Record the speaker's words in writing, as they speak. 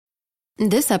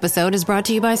This episode is brought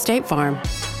to you by State Farm.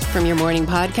 From your morning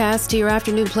podcast to your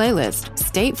afternoon playlist,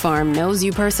 State Farm knows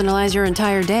you personalize your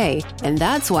entire day, and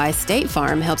that's why State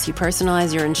Farm helps you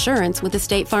personalize your insurance with the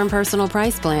State Farm Personal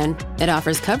Price Plan. It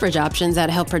offers coverage options that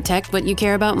help protect what you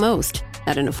care about most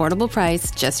at an affordable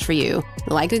price just for you.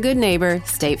 Like a good neighbor,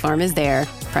 State Farm is there.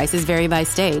 Prices vary by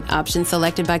state. Options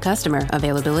selected by customer.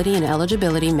 Availability and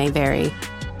eligibility may vary.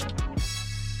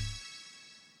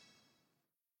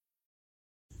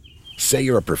 Say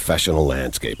you're a professional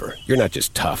landscaper. You're not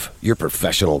just tough, you're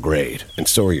professional grade, and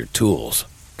so are your tools.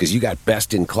 Because you got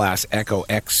best-in-class Echo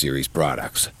X Series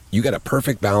products. You got a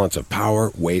perfect balance of power,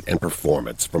 weight, and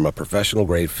performance from a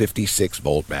professional-grade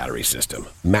 56-volt battery system.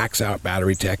 Max-out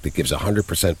battery tech that gives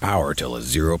 100% power till a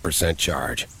 0%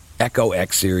 charge. Echo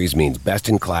X Series means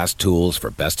best-in-class tools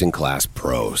for best-in-class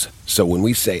pros. So when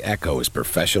we say Echo is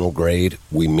professional grade,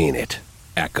 we mean it.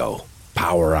 Echo.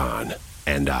 Power on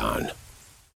and on.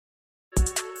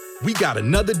 We got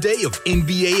another day of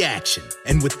NBA action.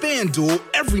 And with FanDuel,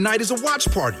 every night is a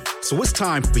watch party. So it's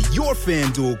time for your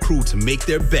FanDuel crew to make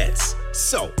their bets.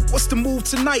 So, what's the move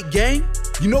tonight, gang?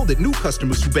 You know that new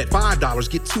customers who bet $5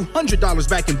 get $200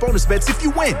 back in bonus bets if you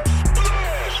win.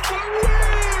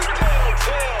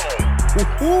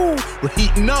 We're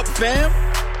heating up, fam.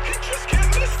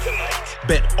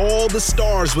 Bet all the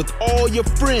stars with all your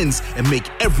friends and make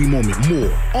every moment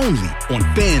more. Only on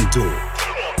FanDuel.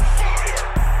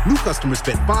 New customers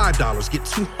bet $5 get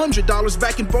 $200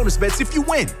 back in bonus bets if you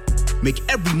win. Make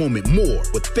every moment more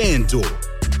with FanDuel.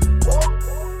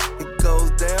 It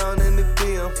goes down in the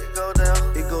DM.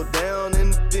 It go down in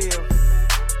the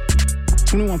DM.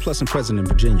 21 plus and present in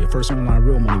Virginia. First online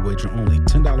real money wager only.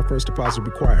 $10 first deposit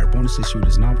required. Bonus issued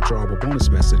is non-withdrawable bonus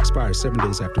vest that expires 7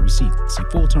 days after receipt. See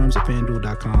full terms at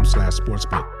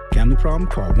FanDuel.com/sportsbook. Gambling problem?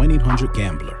 Call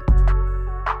 1-800-GAMBLER.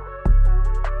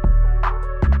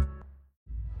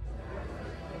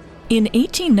 In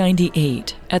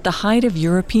 1898, at the height of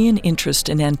European interest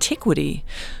in antiquity,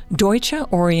 Deutsche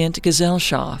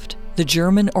Orient-Gesellschaft, the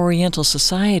German Oriental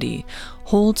Society,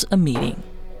 holds a meeting.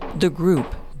 The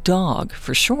group, DOG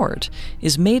for short,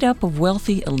 is made up of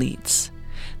wealthy elites.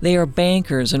 They are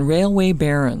bankers and railway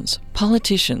barons,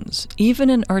 politicians, even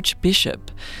an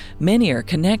archbishop. Many are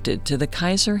connected to the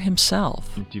Kaiser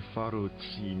himself.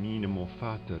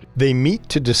 They meet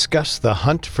to discuss the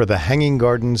hunt for the Hanging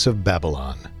Gardens of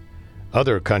Babylon.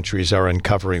 Other countries are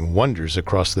uncovering wonders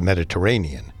across the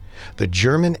Mediterranean. The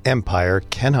German Empire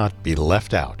cannot be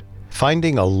left out.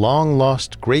 Finding a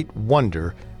long-lost great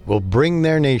wonder will bring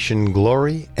their nation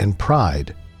glory and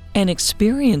pride. An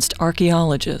experienced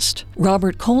archaeologist,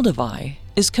 Robert Koldewey,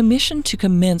 is commissioned to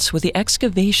commence with the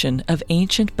excavation of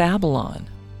ancient Babylon.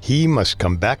 He must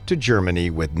come back to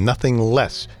Germany with nothing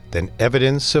less than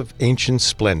evidence of ancient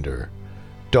splendor.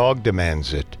 DOG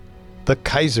demands it. The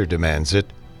Kaiser demands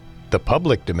it. The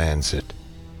public demands it.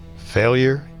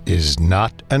 Failure is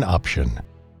not an option.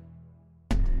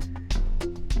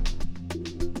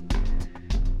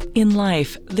 In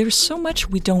life, there's so much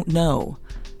we don't know.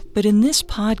 But in this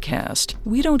podcast,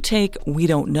 we don't take "we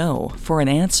don't know" for an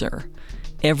answer.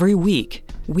 Every week,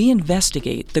 we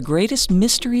investigate the greatest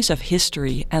mysteries of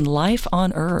history and life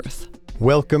on Earth.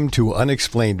 Welcome to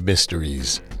Unexplained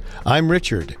Mysteries. I'm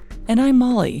Richard. And I'm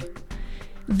Molly.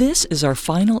 This is our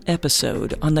final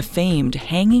episode on the famed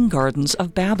Hanging Gardens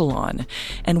of Babylon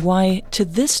and why, to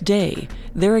this day,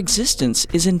 their existence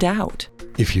is in doubt.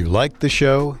 If you like the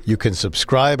show, you can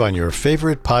subscribe on your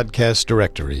favorite podcast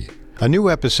directory. A new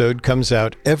episode comes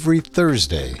out every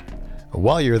Thursday.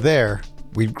 While you're there,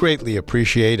 we'd greatly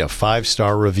appreciate a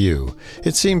 5-star review.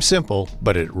 It seems simple,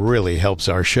 but it really helps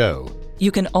our show.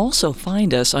 You can also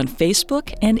find us on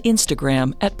Facebook and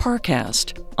Instagram at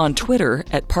Parcast, on Twitter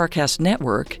at Parcast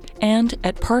Network, and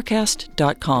at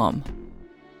parcast.com.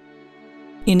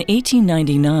 In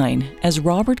 1899, as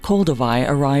Robert Koldewey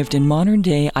arrived in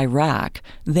modern-day Iraq,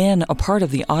 then a part of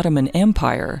the Ottoman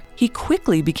Empire, he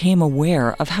quickly became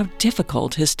aware of how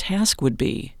difficult his task would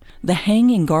be. The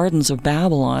Hanging Gardens of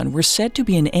Babylon were said to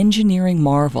be an engineering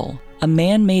marvel, a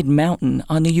man-made mountain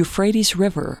on the Euphrates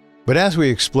River. But as we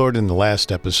explored in the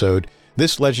last episode,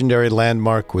 this legendary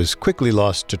landmark was quickly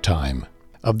lost to time.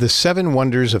 Of the 7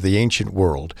 wonders of the ancient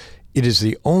world, it is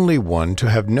the only one to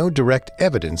have no direct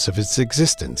evidence of its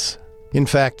existence. In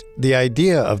fact, the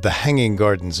idea of the Hanging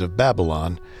Gardens of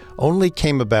Babylon only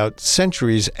came about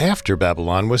centuries after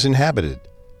Babylon was inhabited.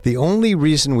 The only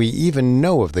reason we even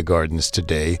know of the gardens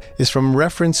today is from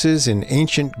references in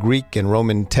ancient Greek and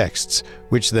Roman texts,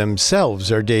 which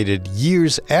themselves are dated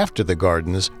years after the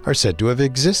gardens are said to have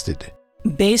existed.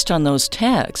 Based on those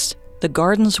texts, The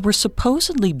gardens were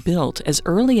supposedly built as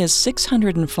early as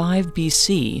 605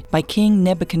 BC by King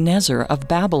Nebuchadnezzar of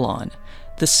Babylon,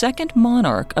 the second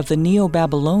monarch of the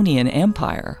Neo-Babylonian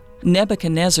Empire.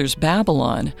 Nebuchadnezzar's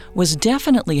Babylon was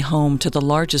definitely home to the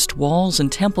largest walls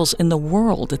and temples in the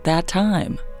world at that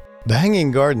time. The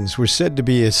Hanging Gardens were said to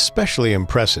be especially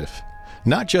impressive,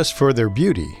 not just for their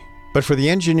beauty, but for the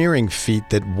engineering feat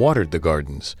that watered the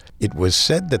gardens. It was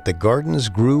said that the gardens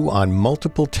grew on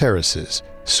multiple terraces,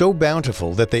 so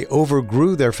bountiful that they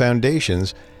overgrew their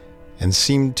foundations and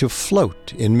seemed to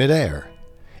float in midair.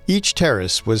 Each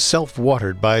terrace was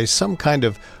self-watered by some kind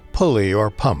of pulley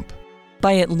or pump.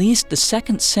 By at least the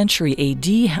 2nd century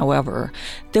AD, however,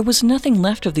 there was nothing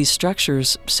left of these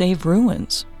structures save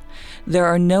ruins. There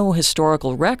are no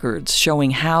historical records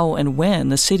showing how and when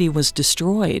the city was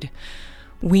destroyed.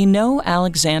 We know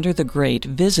Alexander the Great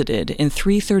visited in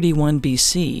 331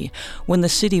 BC, when the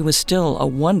city was still a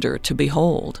wonder to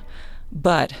behold.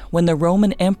 But when the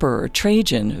Roman Emperor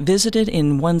Trajan visited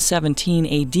in 117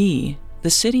 AD, the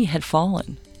city had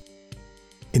fallen.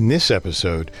 In this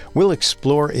episode, we'll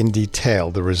explore in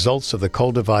detail the results of the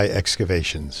Kolduvai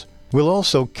excavations. We'll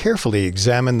also carefully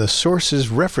examine the sources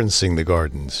referencing the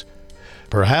gardens.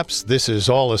 Perhaps this is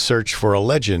all a search for a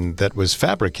legend that was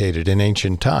fabricated in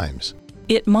ancient times.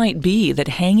 It might be that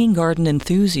Hanging Garden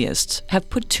enthusiasts have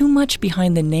put too much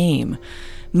behind the name.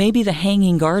 Maybe the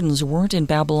Hanging Gardens weren't in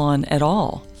Babylon at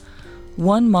all.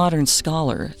 One modern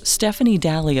scholar, Stephanie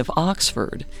Daly of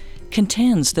Oxford,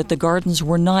 contends that the gardens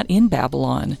were not in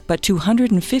Babylon, but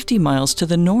 250 miles to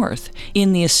the north,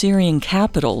 in the Assyrian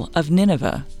capital of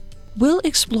Nineveh. We'll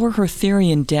explore her theory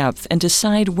in depth and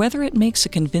decide whether it makes a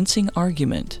convincing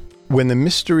argument. When the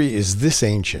mystery is this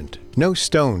ancient, no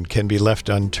stone can be left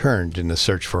unturned in the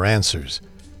search for answers.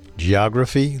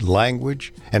 Geography,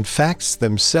 language, and facts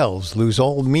themselves lose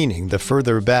all meaning the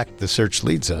further back the search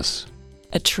leads us.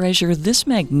 A treasure this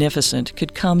magnificent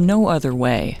could come no other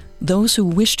way. Those who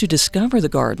wish to discover the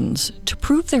gardens, to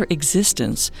prove their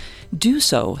existence, do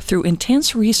so through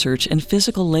intense research and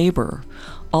physical labor,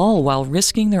 all while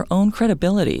risking their own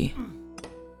credibility.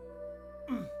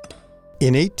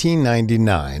 In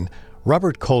 1899,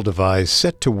 Robert Kolduvai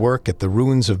set to work at the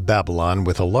ruins of Babylon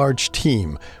with a large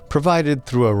team provided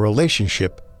through a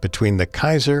relationship between the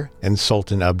Kaiser and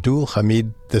Sultan Abdul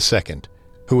Hamid II,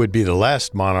 who would be the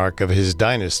last monarch of his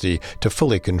dynasty to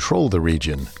fully control the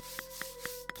region.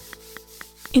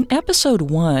 In Episode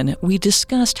 1, we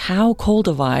discussed how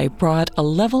Kolduvai brought a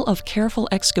level of careful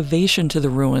excavation to the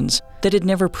ruins that had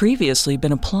never previously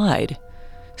been applied.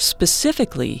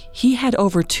 Specifically, he had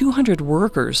over 200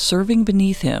 workers serving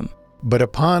beneath him. But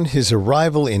upon his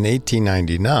arrival in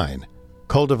 1899,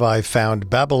 Kolduvai found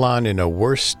Babylon in a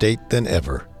worse state than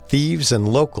ever. Thieves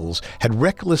and locals had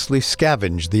recklessly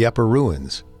scavenged the upper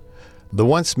ruins. The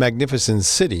once magnificent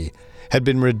city had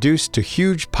been reduced to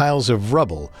huge piles of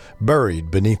rubble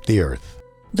buried beneath the earth.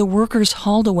 The workers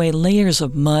hauled away layers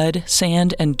of mud,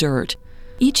 sand, and dirt,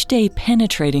 each day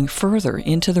penetrating further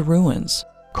into the ruins.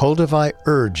 Kolduvai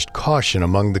urged caution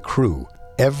among the crew.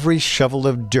 Every shovel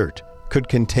of dirt could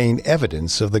contain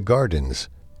evidence of the gardens.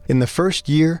 In the first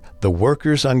year, the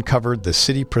workers uncovered the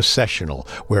city processional,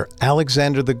 where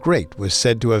Alexander the Great was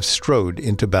said to have strode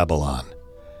into Babylon.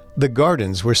 The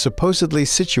gardens were supposedly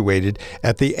situated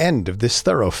at the end of this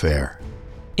thoroughfare.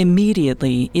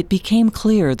 Immediately, it became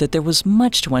clear that there was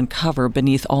much to uncover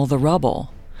beneath all the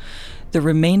rubble. The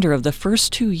remainder of the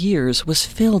first 2 years was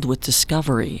filled with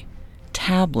discovery.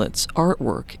 Tablets,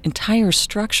 artwork, entire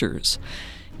structures.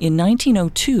 In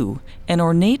 1902, an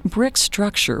ornate brick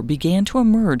structure began to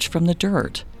emerge from the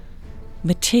dirt.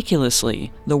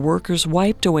 Meticulously, the workers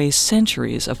wiped away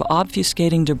centuries of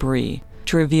obfuscating debris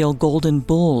to reveal golden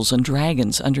bulls and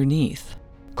dragons underneath.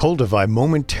 Kolduvai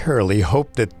momentarily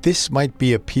hoped that this might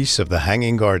be a piece of the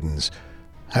Hanging Gardens.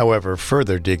 However,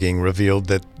 further digging revealed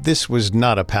that this was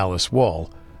not a palace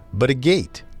wall, but a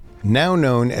gate. Now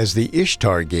known as the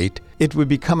Ishtar Gate, it would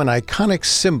become an iconic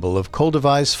symbol of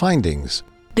Kolduvai's findings.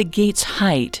 The gate's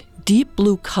height, deep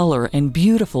blue color, and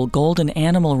beautiful golden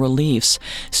animal reliefs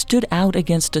stood out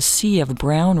against a sea of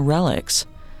brown relics.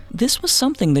 This was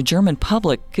something the German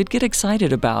public could get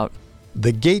excited about.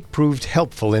 The gate proved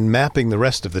helpful in mapping the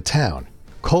rest of the town.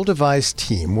 Kolduvai's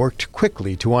team worked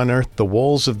quickly to unearth the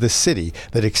walls of the city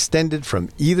that extended from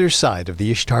either side of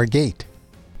the Ishtar Gate.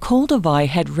 Kolduvai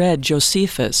had read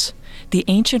Josephus, the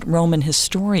ancient Roman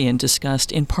historian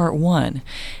discussed in Part 1,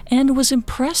 and was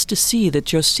impressed to see that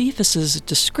Josephus's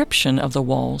description of the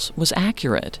walls was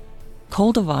accurate.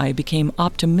 Kolduvai became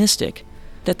optimistic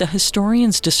that the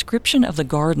historian's description of the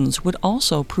gardens would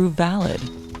also prove valid.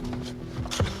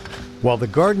 While the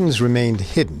gardens remained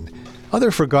hidden,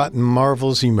 other forgotten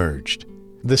marvels emerged.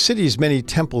 The city's many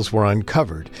temples were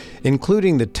uncovered,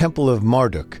 including the Temple of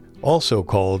Marduk, also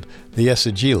called the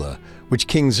Esagila, which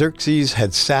King Xerxes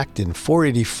had sacked in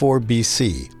 484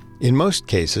 BC. In most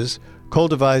cases,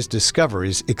 Koldovai's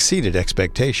discoveries exceeded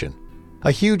expectation.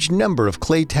 A huge number of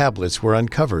clay tablets were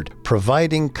uncovered,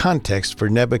 providing context for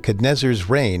Nebuchadnezzar's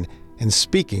reign and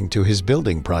speaking to his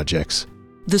building projects.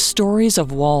 The stories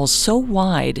of walls so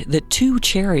wide that 2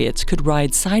 chariots could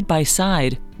ride side by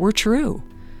side were true.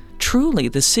 Truly,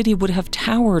 the city would have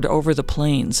towered over the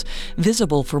plains,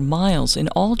 visible for miles in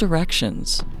all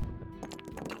directions.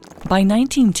 By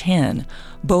 1910,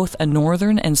 both a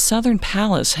northern and southern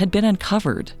palace had been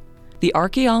uncovered. The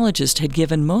archaeologist had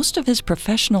given most of his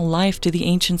professional life to the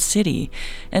ancient city,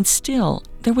 and still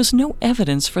there was no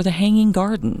evidence for the Hanging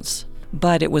Gardens.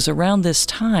 But it was around this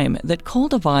time that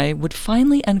Koldovai would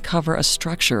finally uncover a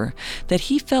structure that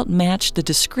he felt matched the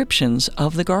descriptions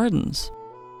of the gardens.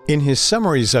 In his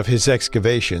summaries of his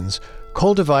excavations,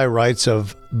 Koldovai writes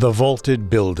of the vaulted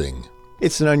building.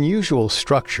 It's an unusual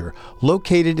structure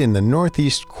located in the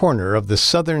northeast corner of the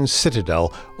southern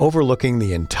citadel overlooking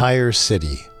the entire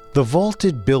city. The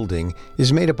vaulted building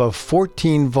is made up of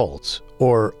 14 vaults,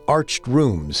 or arched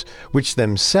rooms, which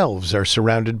themselves are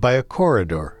surrounded by a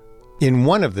corridor. In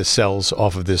one of the cells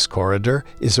off of this corridor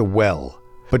is a well,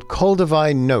 but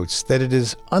Koldovai notes that it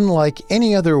is unlike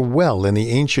any other well in the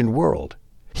ancient world.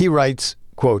 He writes,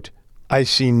 quote, "I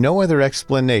see no other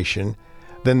explanation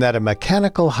than that a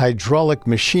mechanical hydraulic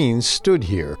machine stood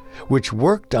here, which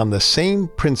worked on the same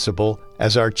principle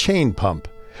as our chain pump,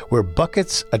 where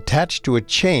buckets attached to a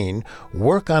chain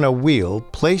work on a wheel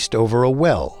placed over a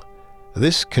well.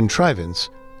 This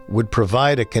contrivance would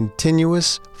provide a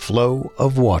continuous flow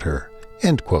of water."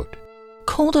 End quote.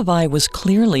 Koldovai was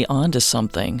clearly onto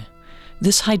something.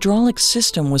 This hydraulic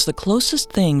system was the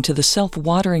closest thing to the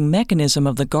self-watering mechanism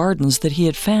of the gardens that he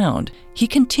had found. He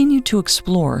continued to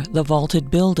explore the vaulted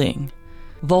building.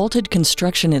 Vaulted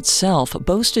construction itself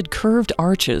boasted curved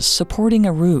arches supporting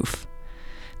a roof.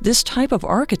 This type of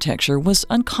architecture was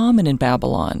uncommon in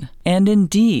Babylon, and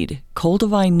indeed,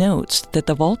 Koldovai notes that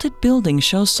the vaulted building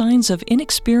shows signs of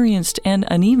inexperienced and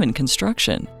uneven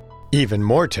construction. Even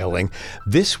more telling,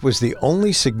 this was the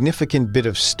only significant bit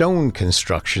of stone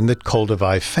construction that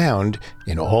Koldovai found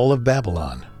in all of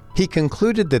Babylon. He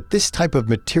concluded that this type of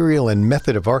material and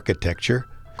method of architecture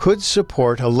could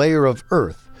support a layer of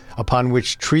earth upon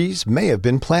which trees may have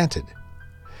been planted.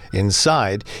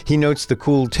 Inside, he notes the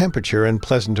cool temperature and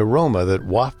pleasant aroma that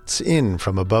wafts in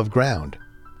from above ground.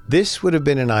 This would have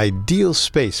been an ideal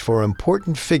space for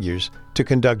important figures to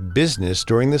conduct business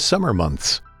during the summer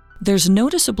months. There's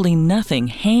noticeably nothing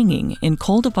hanging in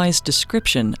Koldovai's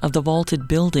description of the vaulted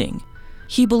building.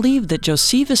 He believed that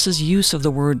Josephus's use of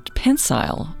the word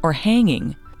pensile, or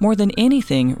hanging, more than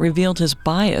anything revealed his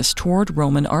bias toward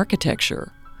Roman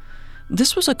architecture.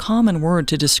 This was a common word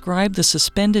to describe the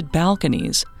suspended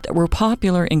balconies that were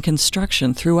popular in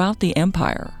construction throughout the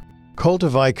empire.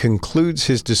 Koldovai concludes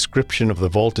his description of the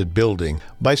vaulted building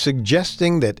by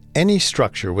suggesting that any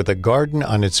structure with a garden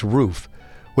on its roof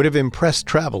would have impressed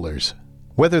travelers.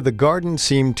 Whether the garden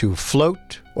seemed to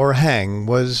float or hang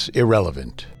was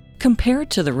irrelevant. Compared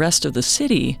to the rest of the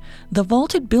city, the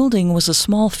vaulted building was a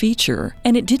small feature,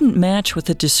 and it didn't match with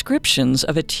the descriptions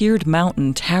of a tiered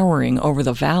mountain towering over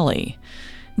the valley.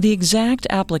 The exact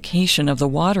application of the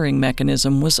watering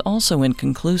mechanism was also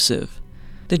inconclusive.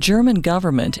 The German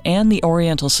government and the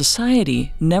Oriental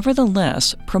Society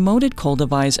nevertheless promoted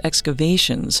Koldovai's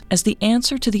excavations as the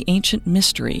answer to the ancient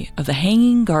mystery of the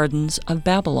Hanging Gardens of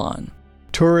Babylon.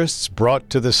 Tourists brought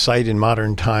to the site in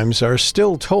modern times are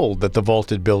still told that the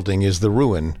vaulted building is the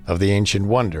ruin of the ancient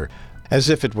wonder, as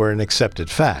if it were an accepted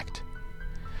fact.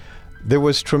 There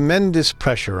was tremendous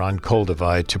pressure on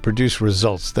Koldovai to produce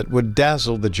results that would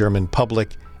dazzle the German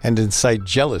public and incite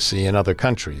jealousy in other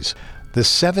countries. The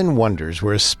Seven Wonders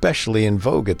were especially in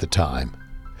vogue at the time.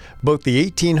 Both the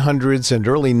 1800s and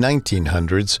early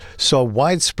 1900s saw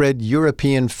widespread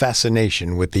European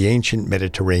fascination with the ancient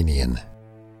Mediterranean.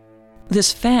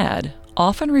 This fad,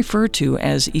 often referred to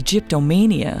as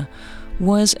Egyptomania,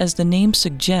 was, as the name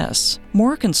suggests,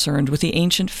 more concerned with the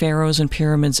ancient pharaohs and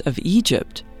pyramids of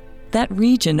Egypt. That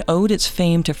region owed its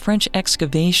fame to French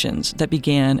excavations that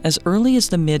began as early as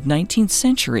the mid-19th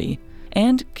century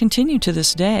and continue to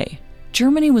this day.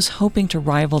 Germany was hoping to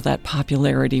rival that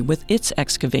popularity with its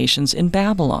excavations in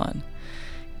Babylon.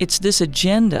 It's this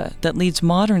agenda that leads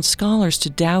modern scholars to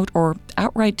doubt or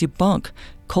outright debunk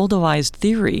Koldovai's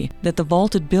theory that the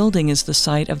vaulted building is the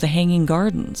site of the Hanging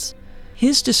Gardens.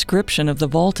 His description of the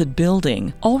vaulted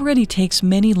building already takes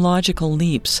many logical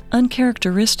leaps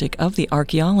uncharacteristic of the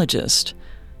archaeologist.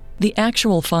 The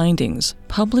actual findings,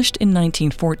 published in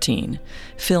 1914,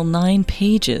 fill 9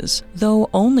 pages,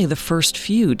 though only the first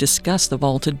few discuss the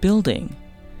vaulted building.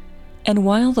 And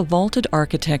while the vaulted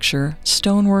architecture,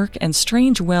 stonework, and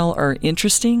strange well are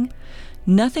interesting,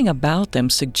 nothing about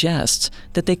them suggests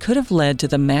that they could have led to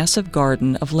the massive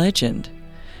garden of legend.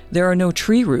 There are no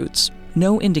tree roots,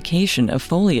 no indication of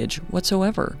foliage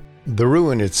whatsoever. The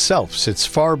ruin itself sits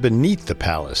far beneath the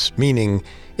palace, meaning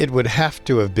it would have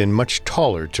to have been much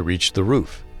taller to reach the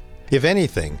roof. If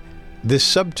anything, this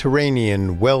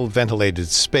subterranean, well-ventilated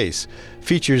space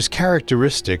features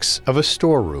characteristics of a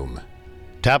storeroom.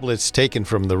 Tablets taken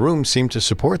from the room seem to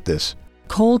support this.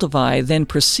 Koldovai then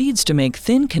proceeds to make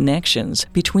thin connections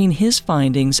between his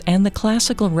findings and the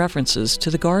classical references to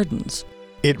the gardens.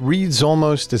 It reads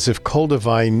almost as if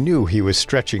Koldovai knew he was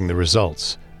stretching the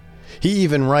results. He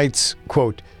even writes,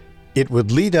 quote, "It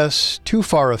would lead us too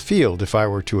far afield if I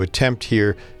were to attempt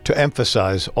here to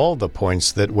emphasize all the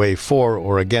points that weigh for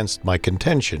or against my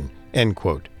contention," end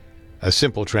quote. A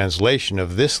simple translation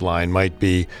of this line might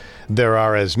be, "There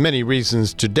are as many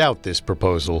reasons to doubt this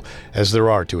proposal as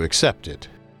there are to accept it."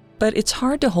 But it's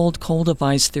hard to hold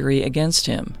Koldovai's theory against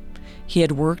him. He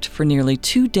had worked for nearly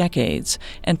 2 decades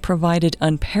and provided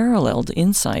unparalleled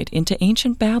insight into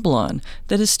ancient Babylon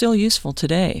that is still useful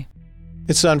today.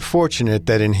 It's unfortunate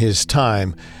that in his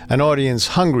time, an audience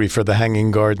hungry for the Hanging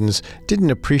Gardens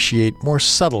didn't appreciate more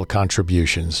subtle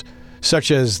contributions, such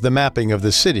as the mapping of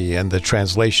the city and the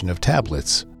translation of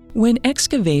tablets. When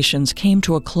excavations came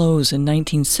to a close in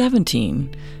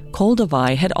 1917,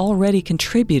 Koldovai had already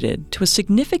contributed to a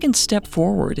significant step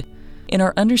forward in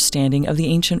our understanding of the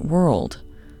ancient world.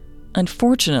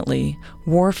 Unfortunately,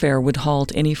 warfare would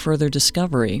halt any further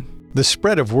discovery. The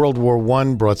spread of World War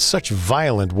I brought such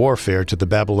violent warfare to the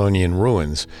Babylonian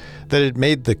ruins that it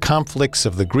made the conflicts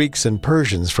of the Greeks and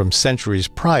Persians from centuries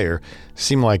prior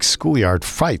seem like schoolyard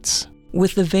fights.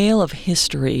 With the veil of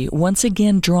history once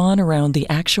again drawn around the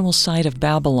actual site of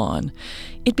Babylon,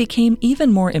 it became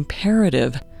even more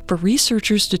imperative for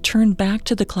researchers to turn back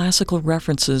to the classical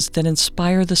references that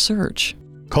inspire the search.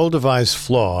 Koldovai's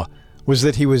flaw was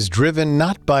that he was driven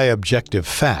not by objective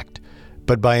fact,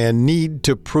 but by a need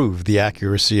to prove the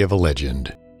accuracy of a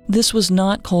legend. This was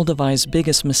not Koldovai's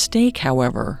biggest mistake,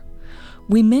 however.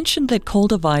 We mentioned that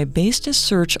Koldovai based his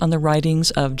search on the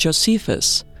writings of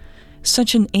Josephus.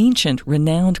 Such an ancient,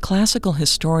 renowned classical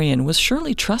historian was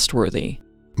surely trustworthy.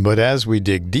 But as we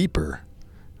dig deeper,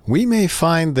 we may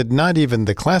find that not even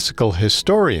the classical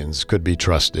historians could be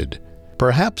trusted.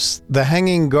 Perhaps the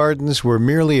Hanging Gardens were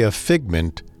merely a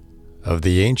figment of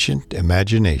the ancient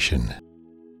imagination.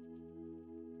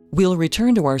 We'll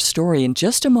return to our story in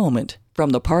just a moment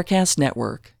from the Parcast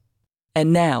Network.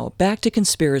 And now, back to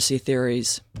conspiracy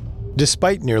theories.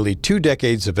 Despite nearly 2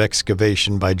 decades of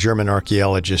excavation by German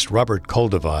archaeologist Robert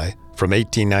Koldovai from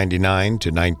 1899 to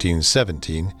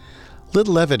 1917,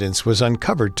 little evidence was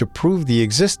uncovered to prove the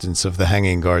existence of the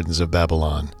Hanging Gardens of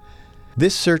Babylon.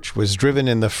 This search was driven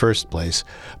in the first place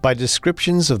by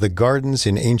descriptions of the gardens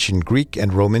in ancient Greek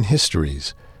and Roman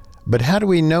histories. But how do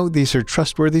we know these are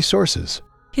trustworthy sources?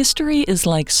 History is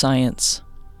like science.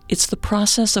 It's the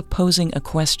process of posing a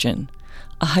question,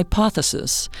 a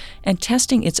hypothesis, and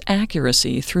testing its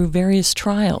accuracy through various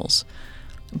trials.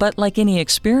 But like any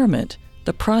experiment,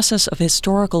 the process of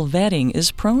historical vetting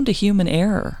is prone to human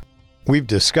error. We've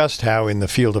discussed how in the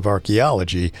field of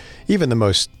archaeology, even the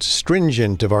most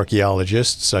stringent of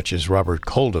archaeologists, such as Robert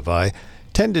Koldovai,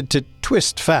 tended to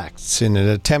twist facts in an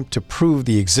attempt to prove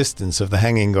the existence of the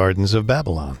Hanging Gardens of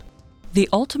Babylon. The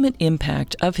ultimate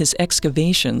impact of his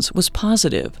excavations was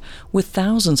positive, with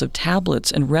thousands of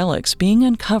tablets and relics being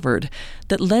uncovered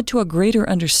that led to a greater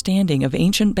understanding of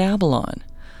ancient Babylon.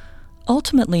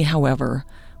 Ultimately, however,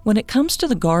 when it comes to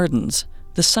the gardens,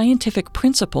 the scientific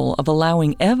principle of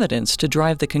allowing evidence to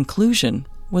drive the conclusion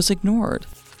was ignored.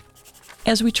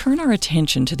 As we turn our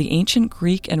attention to the ancient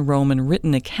Greek and Roman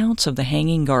written accounts of the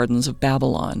Hanging Gardens of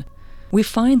Babylon, we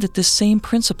find that this same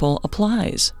principle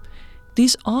applies.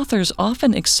 These authors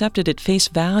often accepted at face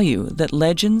value that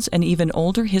legends and even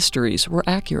older histories were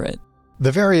accurate.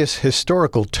 The various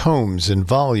historical tomes and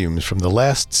volumes from the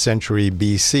last century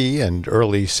BC and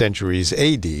early centuries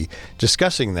AD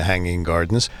discussing the Hanging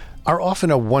Gardens are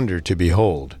often a wonder to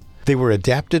behold. They were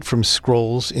adapted from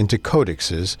scrolls into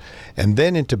codexes and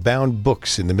then into bound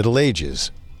books in the Middle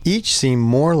Ages. Each seem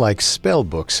more like spell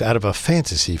books out of a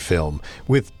fantasy film,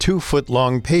 with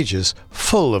 2-foot-long pages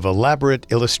full of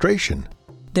elaborate illustration.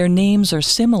 Their names are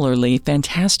similarly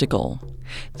fantastical.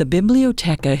 The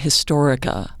Bibliotheca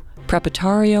Historica,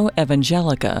 Preparatatio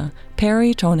Evangelica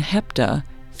peri ton hepta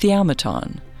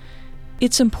Theamaton.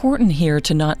 It's important here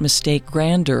to not mistake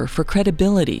grandeur for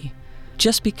credibility.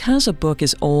 Just because a book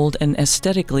is old and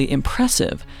aesthetically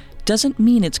impressive doesn't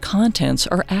mean its contents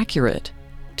are accurate.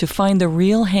 To find the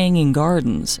real Hanging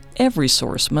Gardens, every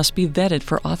source must be vetted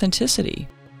for authenticity.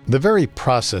 The very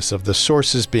process of the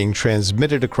sources being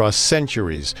transmitted across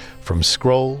centuries, from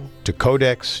scroll to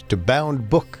codex to bound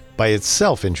book, by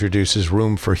itself introduces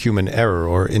room for human error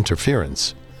or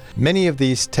interference. Many of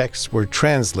these texts were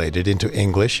translated into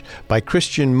English by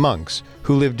Christian monks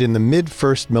who lived in the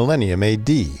mid-first millennium AD.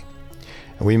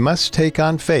 We must take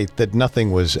on faith that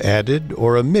nothing was added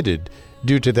or omitted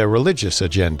due to their religious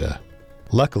agenda.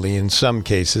 Luckily, in some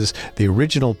cases, the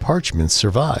original parchment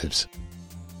survives.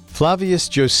 Flavius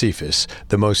Josephus,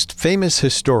 the most famous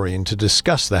historian to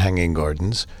discuss the Hanging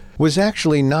Gardens, was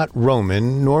actually not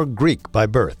Roman nor Greek by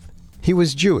birth. He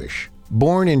was Jewish,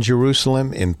 born in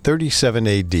Jerusalem in 37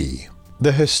 AD.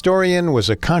 The historian was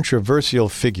a controversial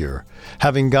figure,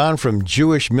 having gone from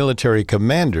Jewish military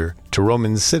commander to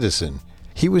Roman citizen.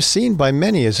 He was seen by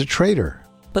many as a traitor.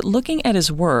 But looking at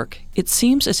his work, it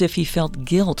seems as if he felt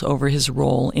guilt over his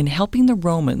role in helping the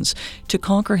Romans to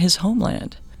conquer his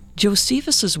homeland.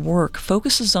 Josephus's work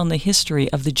focuses on the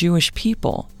history of the Jewish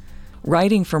people.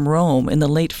 Writing from Rome in the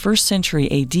late 1st century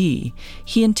AD,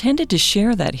 he intended to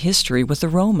share that history with the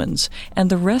Romans and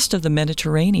the rest of the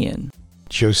Mediterranean.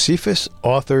 Josephus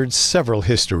authored several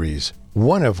histories,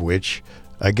 one of which,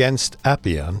 Against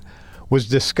Appian, was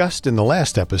discussed in the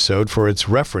last episode for its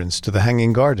reference to the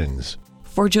Hanging Gardens.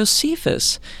 For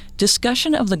Josephus,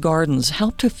 discussion of the gardens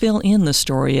helped to fill in the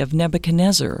story of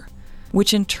Nebuchadnezzar,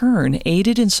 which in turn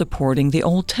aided in supporting the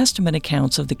Old Testament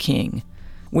accounts of the king,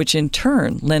 which in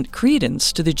turn lent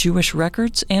credence to the Jewish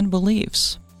records and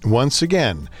beliefs. Once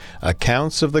again,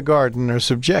 accounts of the garden are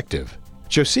subjective.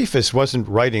 Josephus wasn't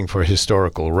writing for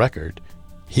historical record.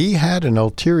 He had an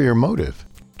ulterior motive.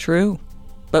 True.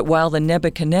 But while the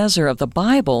Nebuchadnezzar of the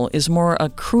Bible is more a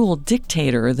cruel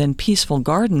dictator than peaceful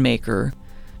garden maker,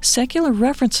 secular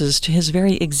references to his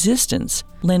very existence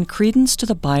lend credence to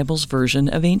the Bible's version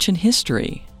of ancient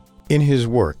history. In his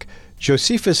work,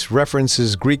 Josephus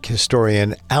references Greek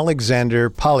historian Alexander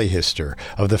Polyhistor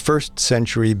of the 1st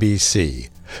century BC,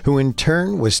 who in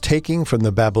turn was taken from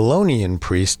the Babylonian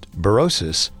priest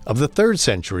Berosus of the 3rd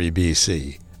century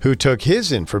BC, who took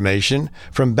his information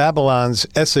from Babylon's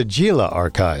Esagila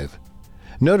archive.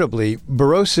 Notably,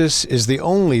 Berosus is the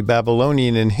only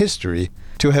Babylonian in history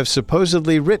to have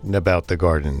supposedly written about the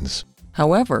gardens.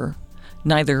 However,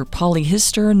 neither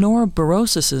Polyhistor nor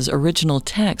Berosus's original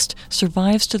text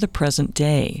survives to the present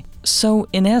day. So,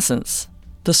 in essence,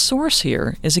 the source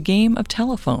here is a game of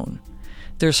telephone.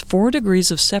 There's 4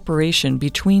 degrees of separation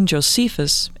between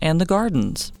Josephus and the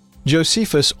gardens.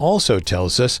 Josephus also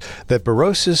tells us that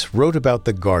Berosus wrote about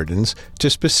the gardens to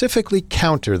specifically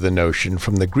counter the notion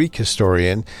from the Greek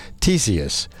historian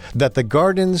Ctesias that the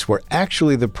gardens were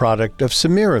actually the product of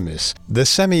Semiramis, the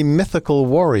semi-mythical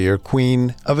warrior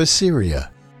queen of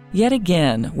Assyria. Yet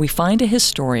again, we find a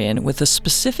historian with a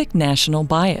specific national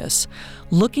bias,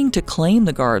 looking to claim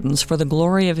the gardens for the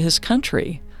glory of his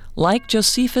country. Like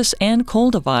Josephus and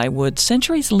Koldovai would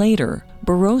centuries later,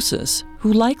 Berosus,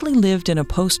 who likely lived in a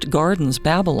post-Gardens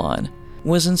Babylon,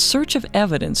 was in search of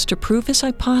evidence to prove his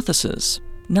hypothesis,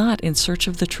 not in search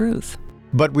of the truth.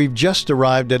 But we've just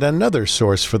arrived at another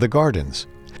source for the gardens,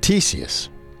 Ctesias.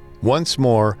 Once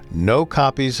more, no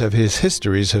copies of his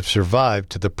histories have survived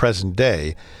to the present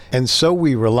day, and so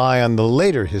we rely on the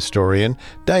later historian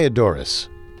Diodorus.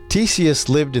 Ctesias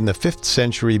lived in the 5th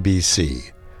century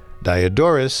BC.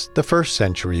 Diodorus, the 1st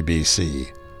century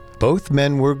BC. Both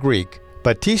men were Greek,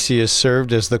 but Ctesias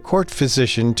served as the court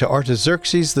physician to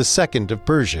Artaxerxes II of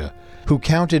Persia, who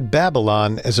counted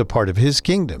Babylon as a part of his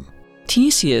kingdom.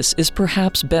 Ctesias is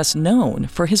perhaps best known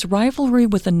for his rivalry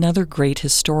with another great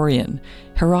historian,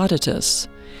 Herodotus,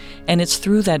 and it's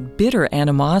through that bitter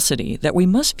animosity that we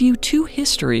must view 2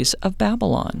 histories of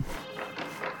Babylon.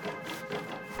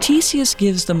 Ctesias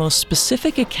gives the most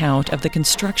specific account of the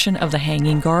construction of the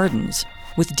Hanging Gardens,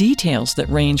 with details that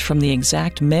range from the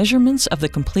exact measurements of the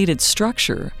completed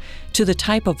structure to the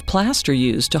type of plaster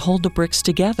used to hold the bricks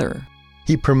together.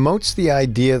 He promotes the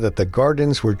idea that the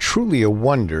gardens were truly a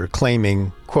wonder,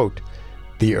 claiming, quote,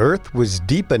 "The earth was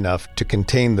deep enough to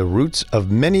contain the roots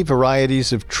of many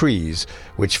varieties of trees,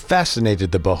 which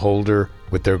fascinated the beholder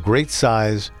with their great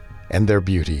size and their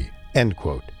beauty," end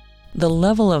quote. The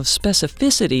level of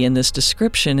specificity in this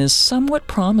description is somewhat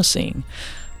promising,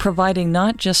 providing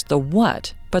not just the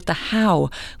what, but the how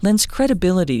lends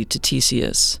credibility to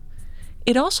Ctesias.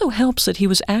 It also helps that he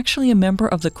was actually a member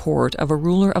of the court of a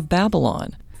ruler of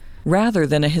Babylon, rather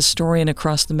than a historian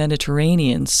across the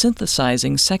Mediterranean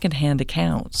synthesizing second-hand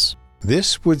accounts.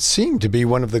 This would seem to be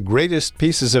one of the greatest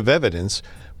pieces of evidence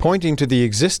pointing to the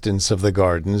existence of the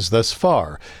gardens thus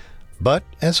far. But,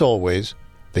 as always,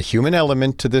 the human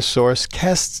element to this source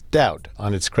casts doubt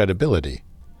on its credibility.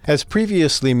 As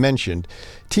previously mentioned,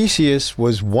 Ctesias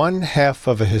was one half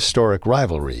of a historic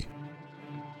rivalry.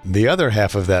 The other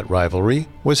half of that rivalry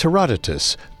was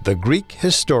Herodotus, the Greek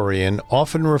historian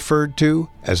often referred to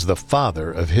as the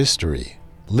father of history.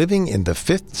 Living in the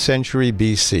 5th century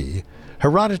BC,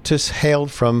 Herodotus hailed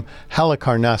from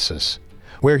Halicarnassus,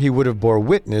 where he would have bore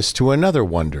witness to another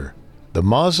wonder, the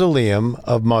mausoleum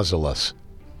of Mausolus.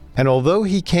 And although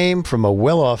he came from a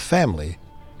well-off family,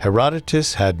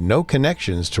 Herodotus had no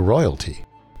connections to royalty.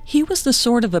 He was the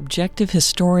sort of objective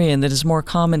historian that is more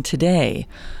common today.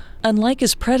 Unlike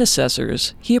his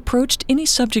predecessors, he approached any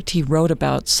subject he wrote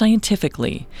about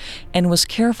scientifically and was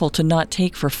careful to not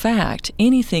take for fact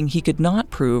anything he could not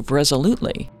prove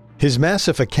resolutely. His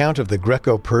massive account of the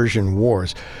Greco-Persian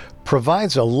Wars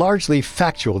provides a largely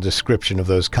factual description of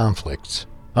those conflicts.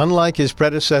 Unlike his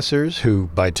predecessors, who,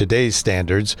 by today's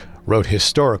standards, wrote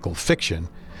historical fiction,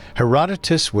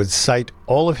 Herodotus would cite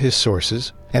all of his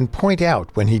sources and point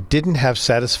out when he didn't have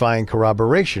satisfying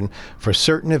corroboration for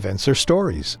certain events or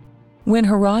stories. When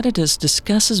Herodotus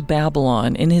discusses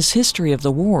Babylon in his history of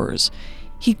the wars,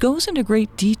 he goes into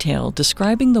great detail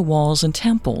describing the walls and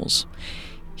temples.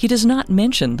 He does not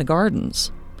mention the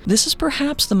gardens. This is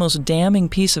perhaps the most damning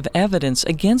piece of evidence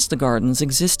against the gardens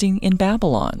existing in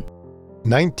Babylon.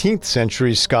 19th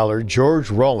century scholar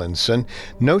George Rawlinson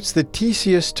notes that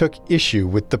Ctesias took issue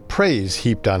with the praise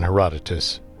heaped on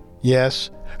Herodotus.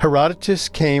 Yes, Herodotus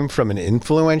came from an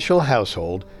influential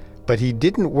household, but he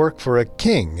didn't work for a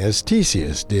king as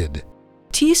Ctesias did.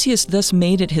 Ctesias thus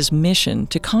made it his mission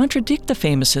to contradict the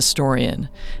famous historian,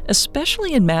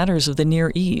 especially in matters of the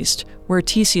Near East, where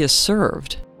Ctesias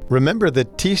served. Remember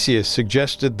that Ctesias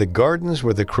suggested the gardens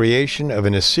were the creation of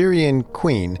an Assyrian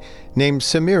queen named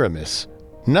Semiramis.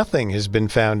 Nothing has been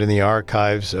found in the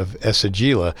archives of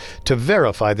Esagila to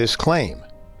verify this claim.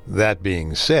 That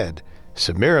being said,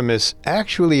 Semiramis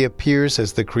actually appears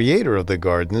as the creator of the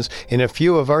gardens in a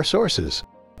few of our sources.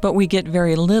 But we get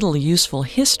very little useful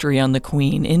history on the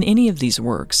queen in any of these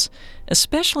works,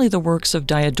 especially the works of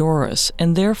Diodorus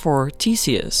and therefore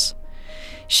Ctesias.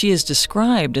 She is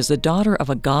described as the daughter of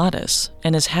a goddess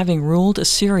and as having ruled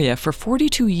Assyria for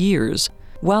 42 years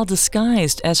while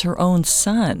disguised as her own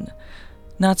son.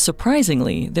 Not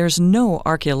surprisingly, there's no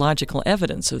archaeological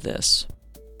evidence of this.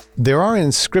 There are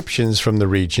inscriptions from the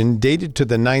region dated to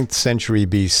the 9th century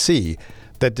BC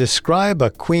that describe a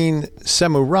queen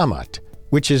Semiramis,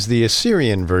 which is the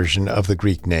Assyrian version of the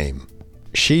Greek name.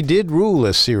 She did rule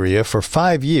Assyria for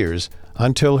 5 years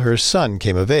until her son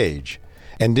came of age,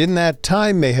 and in that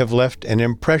time may have left an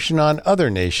impression on other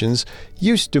nations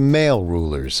used to male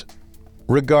rulers.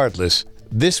 Regardless,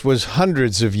 this was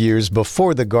hundreds of years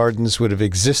before the gardens would have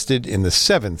existed in the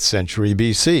 7th century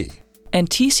BC. And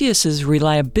Ctesias's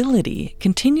reliability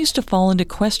continues to fall into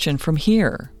question from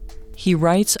here. He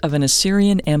writes of an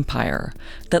Assyrian empire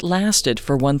that lasted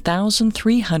for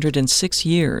 1,306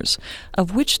 years,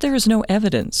 of which there is no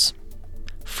evidence.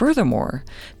 Furthermore,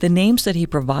 the names that he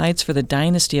provides for the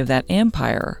dynasty of that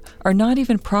empire are not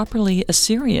even properly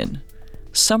Assyrian.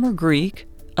 Some are Greek,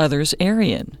 others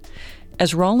Aryan.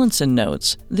 As Rawlinson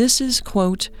notes, this is,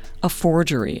 quote, a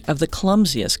forgery of the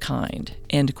clumsiest kind,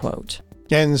 end quote.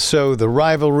 And so the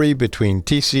rivalry between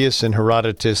Ctesias and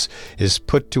Herodotus is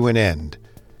put to an end.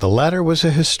 The latter was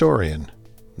a historian,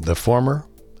 the former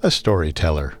a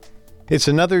storyteller. It's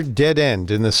another dead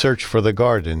end in the search for the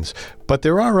gardens, but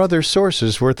there are other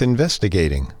sources worth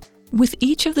investigating. With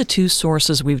each of the two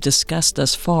sources we've discussed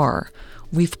thus far,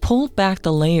 we've pulled back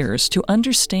the layers to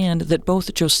understand that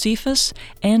both Josephus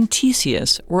and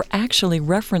Ctesias were actually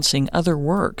referencing other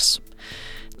works.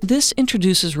 This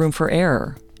introduces room for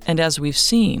error, and as we've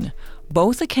seen,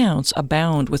 both accounts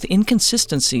abound with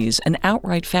inconsistencies and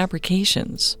outright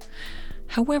fabrications.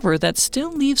 However, that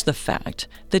still leaves the fact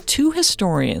that two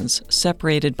historians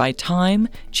separated by time,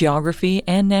 geography,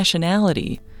 and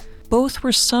nationality both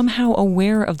were somehow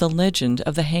aware of the legend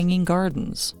of the Hanging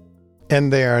Gardens.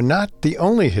 And they are not the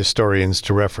only historians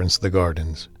to reference the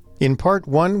gardens. In Part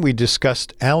 1, we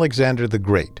discussed Alexander the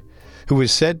Great, who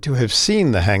is said to have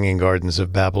seen the Hanging Gardens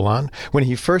of Babylon when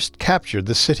he first captured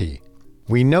the city.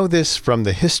 We know this from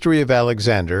the History of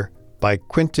Alexander by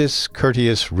Quintus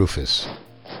Curtius Rufus.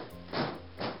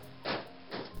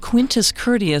 Quintus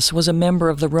Curtius was a member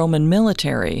of the Roman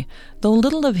military, though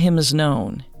little of him is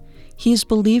known. He is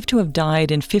believed to have died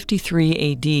in 53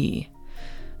 AD.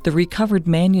 The recovered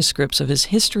manuscripts of his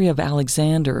History of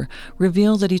Alexander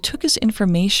reveal that he took his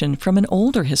information from an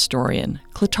older historian,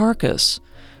 Clitarchus,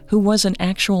 who was an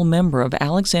actual member of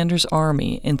Alexander's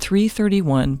army in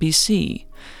 331 BC.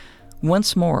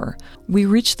 Once more, we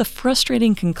reach the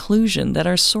frustrating conclusion that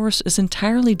our source is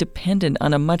entirely dependent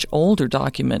on a much older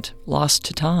document, lost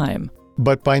to time.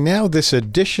 But by now, this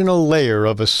additional layer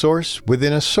of a source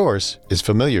within a source is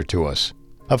familiar to us.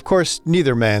 Of course,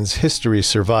 neither man's history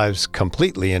survives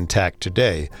completely intact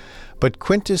today, but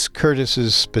Quintus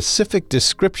Curtius's specific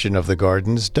description of the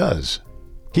gardens does.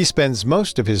 He spends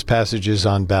most of his passages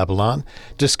on Babylon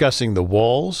discussing the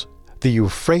walls, the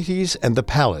Euphrates, and the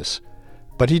palace,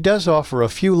 but he does offer a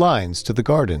few lines to the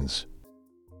gardens.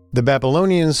 The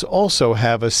Babylonians also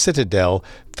have a citadel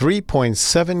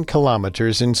 3.7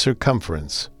 kilometers in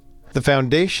circumference. The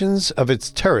foundations of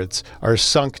its turrets are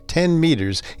sunk 10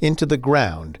 meters into the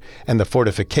ground, and the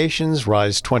fortifications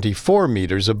rise 24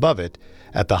 meters above it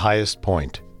at the highest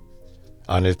point.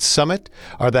 On its summit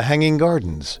are the Hanging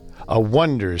Gardens, a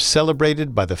wonder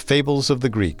celebrated by the fables of the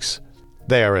Greeks.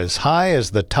 They are as high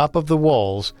as the top of the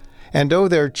walls and owe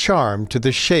their charm to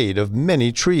the shade of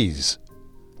many trees.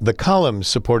 The columns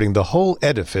supporting the whole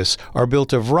edifice are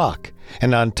built of rock,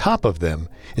 and on top of them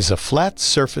is a flat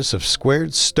surface of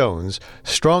squared stones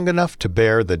strong enough to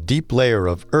bear the deep layer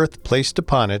of earth placed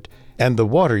upon it and the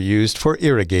water used for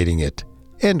irrigating it."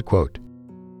 End quote.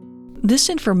 This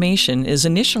information is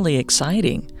initially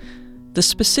exciting. The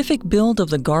specific build of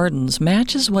the gardens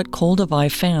matches what Koldovai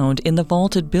found in the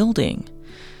vaulted building.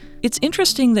 It's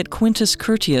interesting that Quintus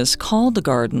Curtius called the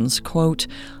gardens, quote,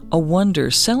 "a wonder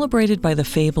celebrated by the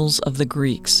fables of the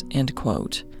Greeks," end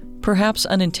quote. Perhaps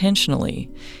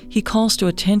unintentionally, he calls to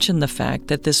attention the fact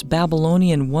that this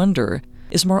Babylonian wonder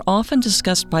is more often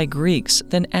discussed by Greeks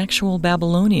than actual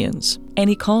Babylonians, and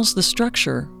he calls the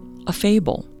structure a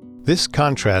fable. This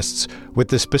contrasts with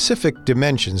the specific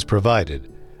dimensions provided,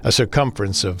 a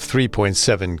circumference of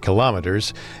 3.7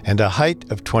 kilometers and a height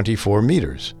of 24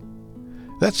 meters.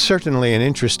 That's certainly an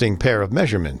interesting pair of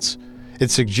measurements. It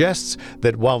suggests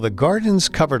that while the gardens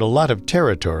covered a lot of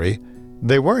territory,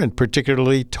 they weren't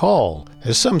particularly tall,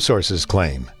 as some sources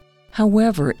claim.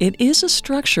 However, it is a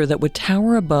structure that would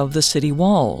tower above the city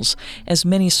walls, as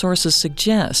many sources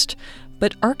suggest,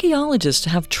 but archaeologists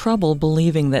have trouble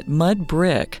believing that mud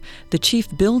brick, the chief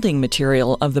building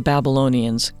material of the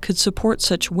Babylonians, could support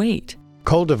such weight.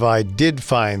 Koldovai did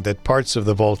find that parts of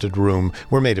the vaulted room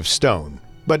were made of stone,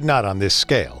 but not on this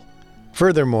scale.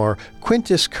 Furthermore,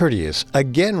 Quintus Curtius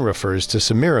again refers to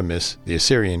Semiramis, the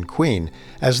Assyrian queen,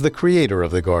 as the creator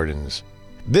of the gardens.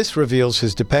 This reveals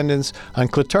his dependence on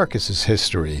Clitarchus's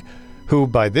history, who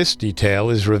by this detail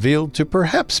is revealed to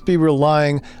perhaps be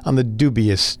relying on the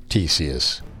dubious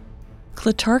Ctesias.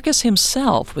 Clitarchus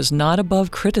himself was not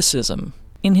above criticism.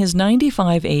 In his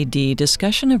 95 AD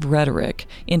discussion of rhetoric,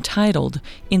 entitled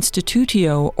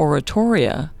Institutio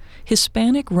Oratoria,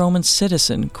 Hispanic Roman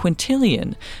citizen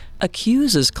Quintilian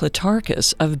accuses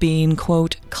Clitarchus of being,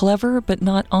 quote, "clever but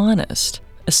not honest,"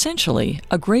 essentially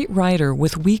a great writer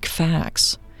with weak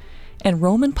facts. And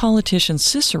Roman politician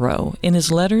Cicero, in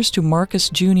his letters to Marcus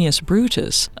Junius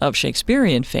Brutus, of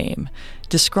Shakespearean fame,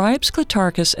 describes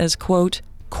Clitarchus as, quote,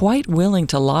 "quite willing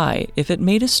to lie if it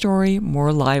made a story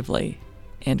more lively,"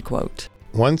 end quote.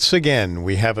 Once again,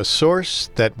 we have a source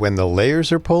that, when the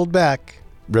layers are pulled back,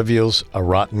 reveals a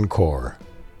rotten core.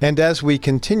 And as we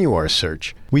continue our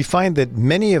search, we find that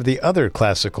many of the other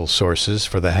classical sources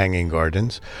for the Hanging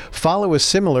Gardens follow a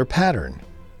similar pattern.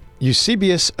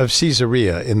 Eusebius of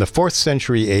Caesarea in the 4th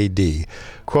century AD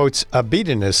quotes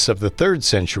Abidanus of the 3rd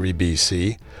century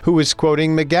BC, who is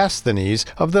quoting Megasthenes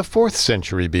of the 4th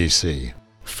century BC.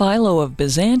 Philo of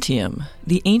Byzantium,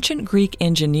 the ancient Greek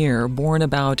engineer born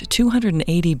about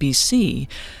 280 BC,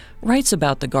 writes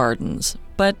about the gardens,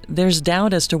 but there's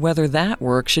doubt as to whether that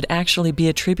work should actually be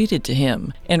attributed to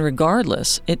him, and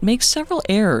regardless, it makes several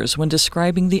errors when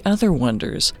describing the other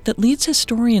wonders that leads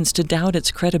historians to doubt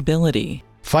its credibility.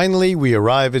 Finally, we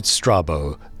arrive at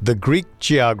Strabo, the Greek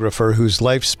geographer whose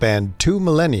life spanned 2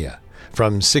 millennia,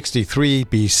 from 63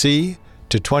 BC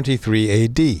to 23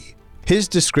 AD. His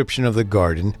description of the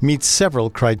garden meets several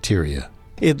criteria.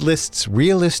 It lists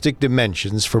realistic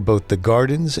dimensions for both the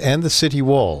gardens and the city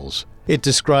walls. It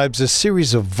describes a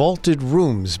series of vaulted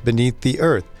rooms beneath the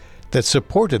earth that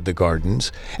supported the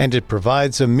gardens, and it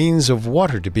provides a means of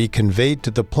water to be conveyed to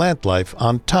the plant life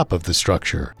on top of the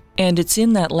structure. And it's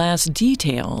in that last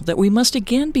detail that we must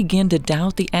again begin to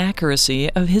doubt the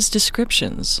accuracy of his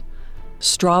descriptions.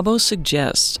 Strabo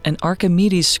suggests an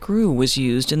Archimedes screw was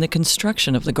used in the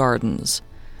construction of the gardens.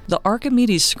 The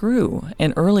Archimedes screw,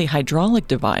 an early hydraulic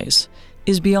device,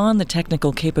 is beyond the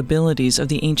technical capabilities of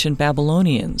the ancient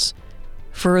Babylonians.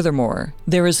 Furthermore,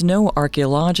 there is no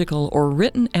archaeological or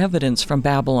written evidence from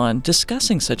Babylon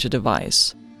discussing such a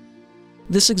device.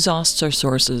 This exhausts our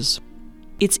sources.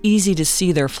 It's easy to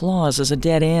see their flaws as a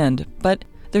dead end, but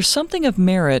there's something of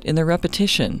merit in their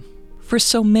repetition. For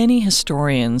so many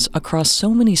historians across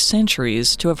so many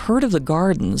centuries to have heard of the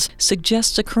gardens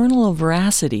suggests a kernel of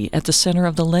veracity at the center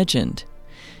of the legend.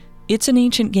 It's an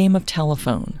ancient game of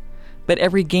telephone, but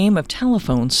every game of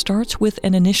telephone starts with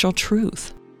an initial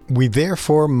truth. We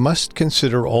therefore must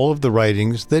consider all of the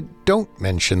writings that don't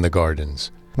mention the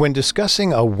gardens. When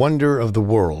discussing a wonder of the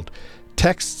world,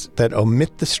 texts that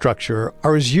omit the structure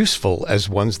are as useful as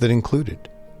ones that include it.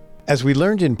 As we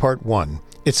learned in Part 1,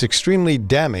 it's extremely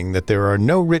damning that there are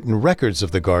no written records of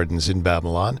the gardens in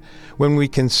Babylon when we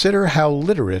consider how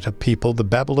literate a people the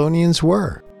Babylonians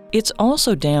were. It's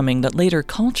also damning that later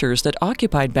cultures that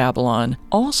occupied Babylon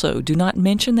also do not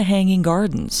mention the Hanging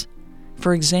Gardens.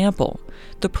 For example,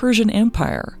 the Persian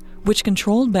Empire, which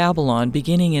controlled Babylon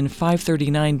beginning in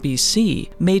 539 BC,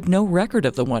 made no record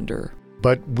of the wonder.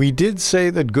 But we did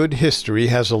say that good history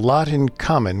has a lot in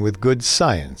common with good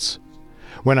science.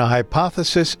 When a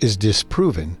hypothesis is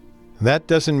disproven, that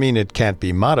doesn't mean it can't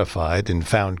be modified and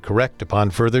found correct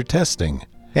upon further testing.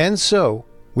 And so,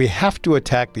 we have to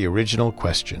attack the original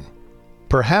question.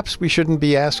 Perhaps we shouldn't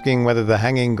be asking whether the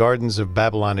Hanging Gardens of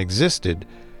Babylon existed,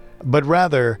 but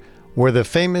rather, were the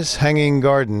famous Hanging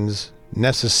Gardens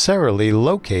necessarily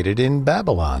located in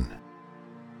Babylon?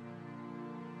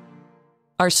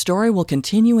 Our story will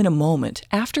continue in a moment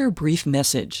after a brief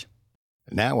message.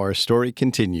 Now our story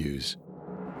continues.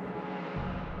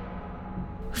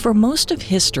 For most of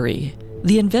history,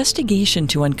 the investigation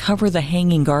to uncover the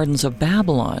Hanging Gardens of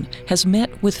Babylon has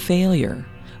met with failure.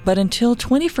 But until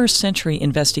 21st century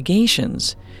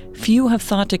investigations, few have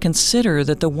thought to consider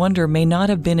that the wonder may not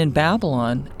have been in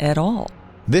Babylon at all.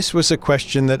 This was a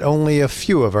question that only a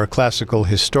few of our classical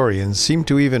historians seem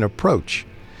to even approach,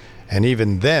 and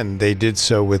even then they did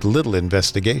so with little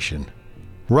investigation.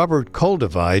 Robert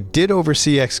Koldewey did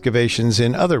oversee excavations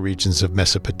in other regions of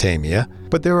Mesopotamia,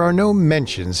 but there are no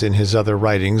mentions in his other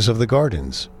writings of the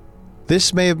gardens.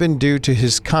 This may have been due to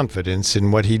his confidence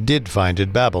in what he did find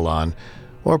at Babylon,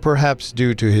 or perhaps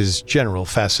due to his general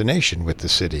fascination with the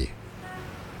city.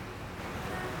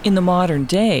 In the modern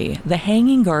day, the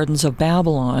Hanging Gardens of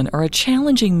Babylon are a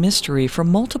challenging mystery for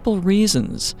multiple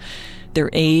reasons. Their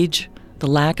age, the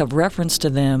lack of reference to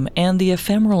them, and the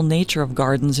ephemeral nature of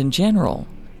gardens in general.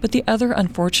 But the other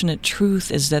unfortunate truth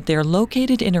is that they are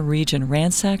located in a region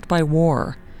ransacked by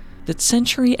war, that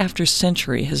century after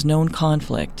century has known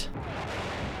conflict.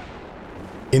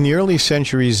 In the early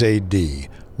centuries AD,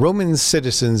 Roman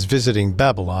citizens visiting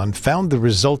Babylon found the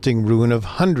resulting ruin of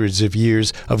hundreds of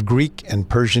years of Greek and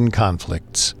Persian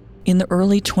conflicts. In the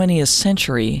early 20th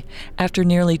century, after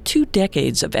nearly 2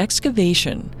 decades of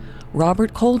excavation,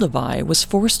 Robert Koldewey was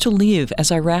forced to leave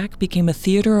as Iraq became a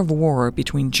theater of war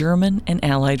between German and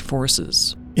Allied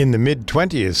forces. In the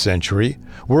mid-20th century,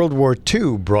 World War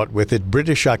II brought with it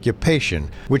British occupation,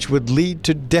 which would lead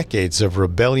to decades of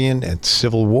rebellion and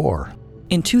civil war.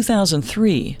 In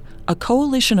 2003, a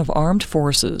coalition of armed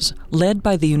forces, led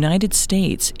by the United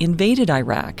States, invaded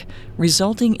Iraq,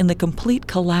 resulting in the complete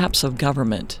collapse of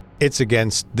government. It's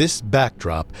against this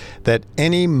backdrop that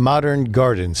any modern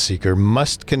garden seeker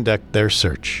must conduct their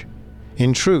search.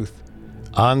 In truth,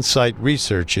 on-site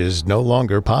research is no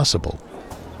longer possible.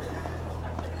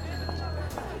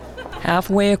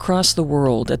 Halfway across the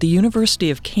world at the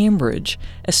University of Cambridge,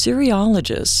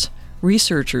 Assyriologists,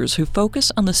 researchers who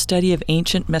focus on the study of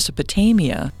ancient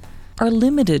Mesopotamia, are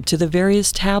limited to the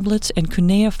various tablets and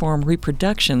cuneiform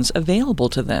reproductions available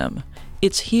to them.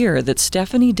 It's here that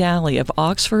Stephanie Dalley of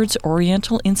Oxford's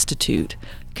Oriental Institute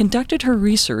conducted her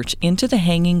research into the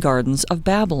Hanging Gardens of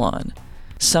Babylon,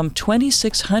 some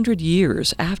 2,600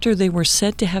 years after they were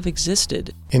said to have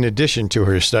existed. In addition to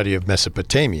her study of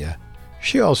Mesopotamia,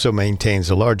 she also maintains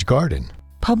a large garden.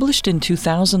 Published in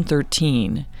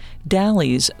 2013,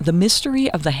 Dalley's The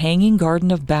Mystery of the Hanging Garden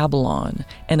of Babylon,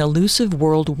 an Elusive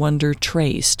World Wonder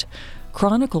Traced,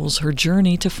 chronicles her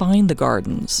journey to find the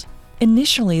gardens.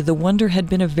 Initially, the wonder had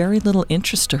been of very little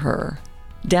interest to her.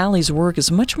 Dalley's work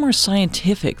is much more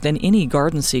scientific than any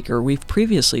garden seeker we've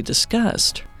previously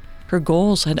discussed. Her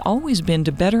goals had always been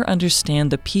to better understand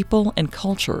the people and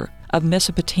culture of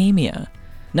Mesopotamia,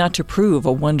 not to prove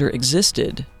a wonder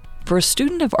existed. For a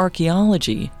student of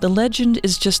archaeology, the legend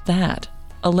is just that,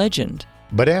 a legend.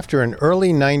 But after an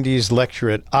early 90s lecture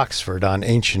at Oxford on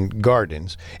ancient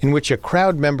gardens, in which a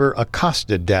crowd member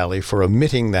accosted Daly for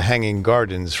omitting the hanging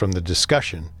gardens from the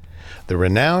discussion, the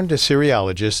renowned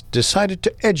Assyriologist decided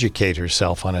to educate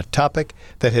herself on a topic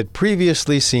that had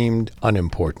previously seemed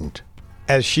unimportant.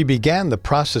 As she began the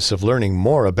process of learning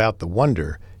more about the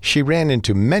wonder, she ran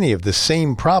into many of the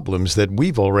same problems that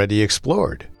we've already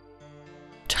explored.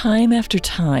 Time after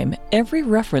time, every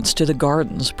reference to the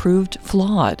gardens proved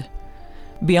flawed.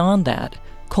 Beyond that,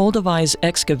 Koldovai's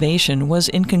excavation was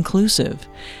inconclusive.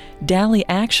 Daly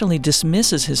actually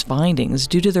dismisses his findings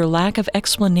due to their lack of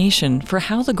explanation for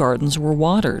how the gardens were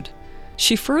watered.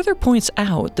 She further points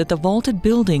out that the vaulted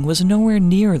building was nowhere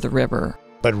near the river.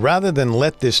 But rather than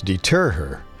let this deter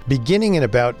her, beginning in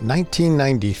about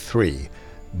 1993,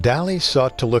 Daly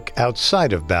sought to look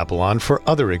outside of Babylon for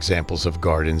other examples of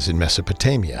gardens in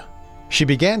Mesopotamia. She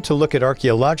began to look at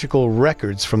archaeological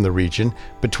records from the region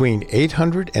between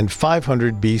 800 and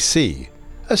 500 BC,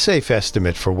 a safe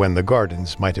estimate for when the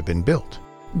gardens might have been built.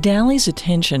 Daly's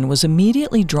attention was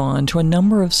immediately drawn to a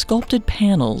number of sculpted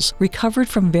panels recovered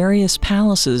from various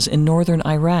palaces in northern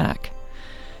Iraq.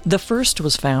 The first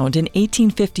was found in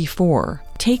 1854,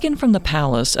 taken from the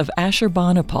palace of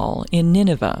Ashurbanipal in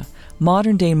Nineveh,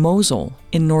 modern-day Mosul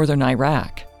in northern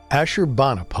Iraq.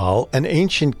 Ashurbanipal, an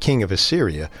ancient king of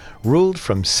Assyria, ruled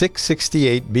from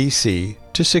 668 BC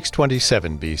to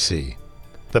 627 BC.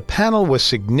 The panel was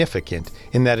significant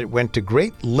in that it went to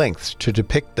great lengths to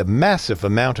depict the massive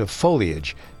amount of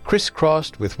foliage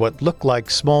crisscrossed with what looked like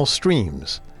small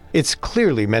streams. It's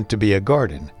clearly meant to be a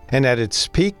garden, and at its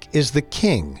peak is the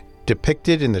king,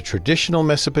 depicted in the traditional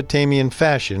Mesopotamian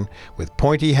fashion with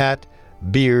pointy hat,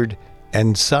 beard,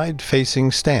 and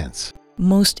side-facing stance.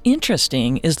 Most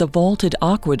interesting is the vaulted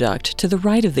aqueduct to the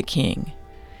right of the king.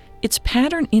 Its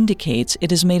pattern indicates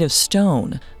it is made of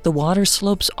stone. The water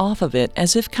slopes off of it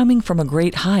as if coming from a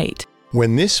great height.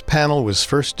 When this panel was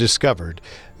first discovered,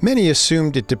 many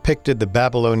assumed it depicted the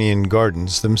Babylonian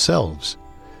gardens themselves.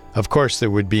 Of course,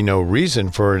 there would be no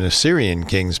reason for an Assyrian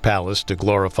king's palace to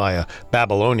glorify a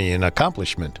Babylonian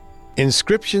accomplishment.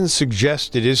 Inscriptions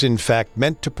suggest it is in fact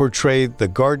meant to portray the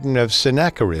garden of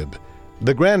Sennacherib,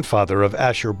 the grandfather of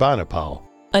Ashurbanipal.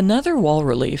 Another wall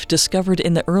relief discovered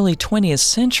in the early 20th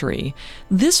century,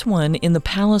 this one in the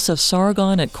Palace of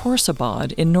Sargon at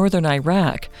Khorsabad in northern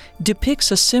Iraq,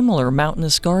 depicts a similar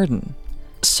mountainous garden.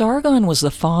 Sargon was the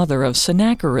father of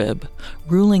Sennacherib,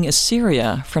 ruling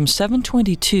Assyria from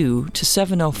 722 to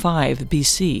 705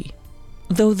 BC.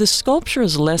 Though the sculpture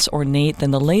is less ornate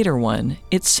than the later one,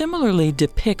 it similarly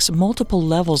depicts multiple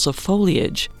levels of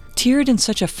foliage, tiered in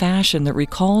such a fashion that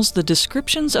recalls the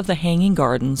descriptions of the hanging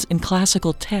gardens in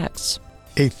classical texts.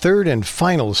 A third and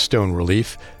final stone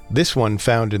relief, this one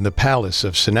found in the palace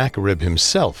of Sennacherib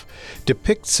himself,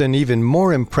 depicts an even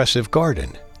more impressive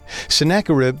garden.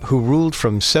 Sennacherib, who ruled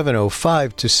from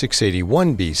 705 to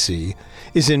 681 BC,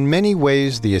 is in many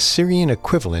ways the Assyrian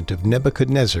equivalent of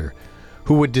Nebuchadnezzar,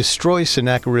 who would destroy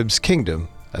Sennacherib's kingdom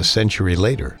a century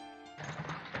later.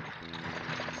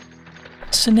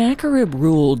 Sennacherib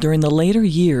ruled during the later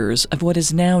years of what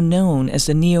is now known as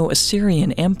the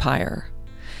Neo-Assyrian Empire.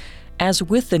 As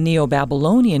with the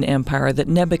Neo-Babylonian Empire that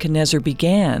Nebuchadnezzar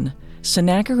began,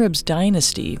 Sennacherib's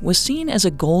dynasty was seen as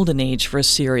a golden age for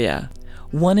Assyria,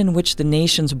 one in which the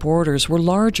nation's borders were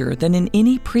larger than in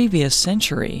any previous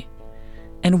century.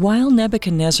 And while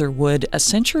Nebuchadnezzar would, a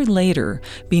century later,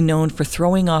 be known for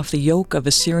throwing off the yoke of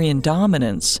Assyrian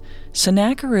dominance,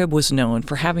 Sennacherib was known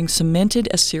for having cemented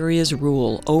Assyria's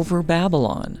rule over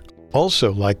Babylon.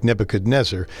 Also, like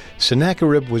Nebuchadnezzar,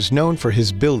 Sennacherib was known for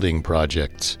his building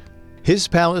projects. His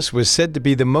palace was said to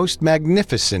be the most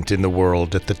magnificent in the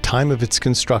world at the time of its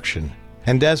construction.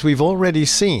 And as we've already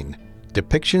seen,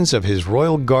 depictions of his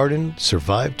royal garden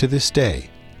survive to this day.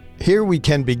 Here we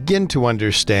can begin to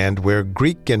understand where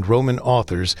Greek and Roman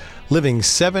authors, living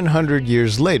 700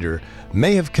 years later,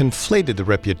 may have conflated the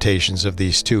reputations of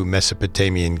these two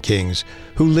Mesopotamian kings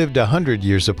who lived 100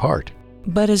 years apart.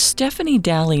 But as Stephanie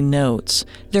Daly notes,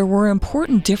 there were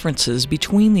important differences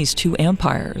between these two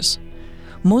empires.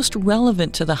 Most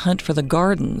relevant to the hunt for the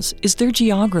gardens is their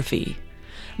geography.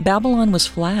 Babylon was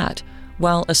flat,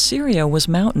 while Assyria was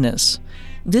mountainous.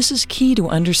 This is key to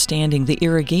understanding the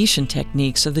irrigation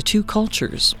techniques of the two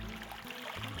cultures.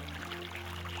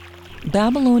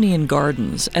 Babylonian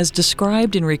gardens, as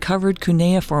described in recovered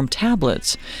cuneiform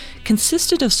tablets,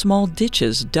 consisted of small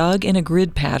ditches dug in a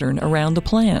grid pattern around the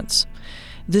plants.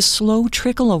 This slow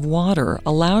trickle of water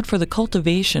allowed for the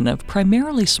cultivation of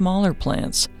primarily smaller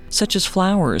plants, such as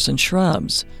flowers and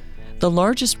shrubs. The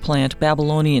largest plant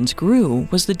Babylonians grew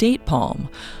was the date palm,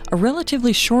 a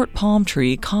relatively short palm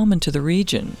tree common to the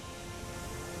region.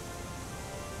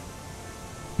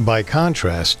 By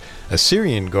contrast,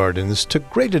 Assyrian gardens took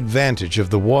great advantage of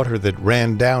the water that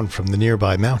ran down from the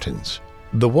nearby mountains.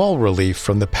 The wall relief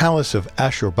from the palace of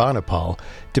Ashurbanipal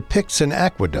depicts an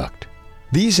aqueduct.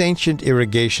 These ancient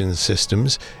irrigation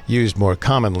systems, used more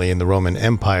commonly in the Roman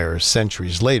Empire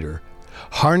centuries later,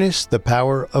 harnessed the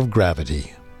power of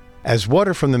gravity. As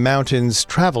water from the mountains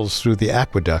travels through the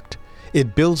aqueduct,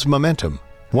 it builds momentum.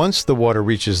 Once the water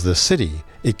reaches the city,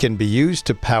 it can be used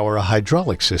to power a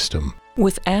hydraulic system.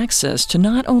 With access to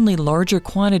not only larger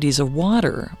quantities of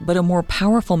water, but a more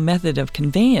powerful method of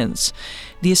conveyance,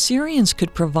 the Assyrians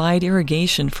could provide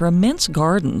irrigation for immense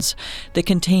gardens that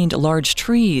contained large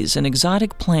trees and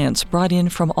exotic plants brought in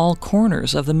from all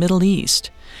corners of the Middle East.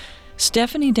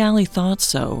 Stephanie Dalley thought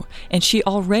so, and she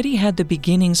already had the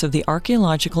beginnings of the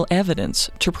archaeological evidence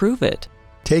to prove it.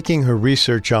 Taking her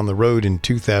research on the road in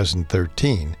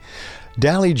 2013,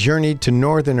 Dalley journeyed to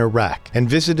northern Iraq and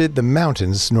visited the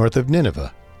mountains north of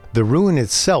Nineveh. The ruin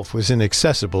itself was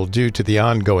inaccessible due to the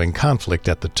ongoing conflict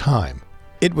at the time.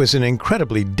 It was an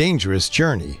incredibly dangerous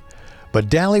journey, but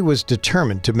Dalley was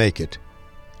determined to make it.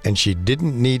 And she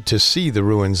didn't need to see the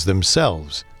ruins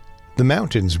themselves. The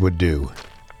mountains would do.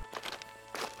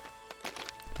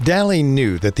 Dalley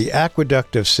knew that the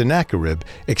aqueduct of Sennacherib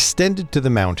extended to the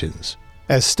mountains.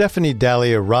 As Stephanie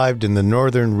Dalley arrived in the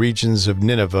northern regions of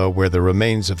Nineveh where the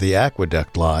remains of the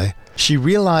aqueduct lie, she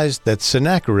realized that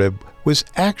Sennacherib was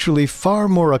actually far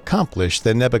more accomplished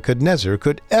than Nebuchadnezzar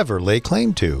could ever lay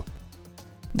claim to.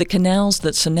 The canals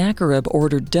that Sennacherib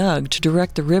ordered dug to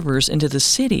direct the rivers into the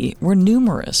city were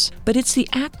numerous, but it's the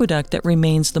aqueduct that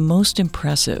remains the most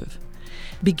impressive.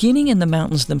 Beginning in the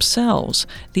mountains themselves,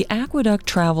 the aqueduct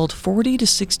traveled 40 to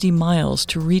 60 miles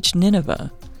to reach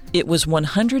Nineveh. It was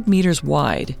 100 meters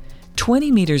wide,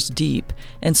 20 meters deep,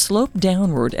 and sloped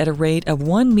downward at a rate of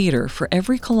 1 meter for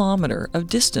every kilometer of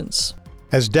distance.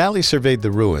 As Dalley surveyed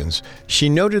the ruins, she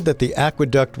noted that the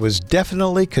aqueduct was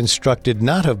definitely constructed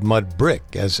not of mud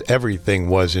brick, as everything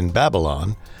was in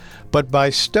Babylon, but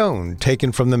by stone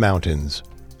taken from the mountains.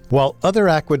 While other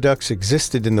aqueducts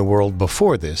existed in the world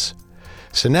before this,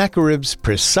 Sennacherib's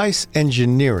precise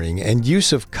engineering and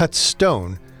use of cut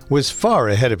stone was far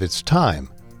ahead of its time.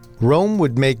 Rome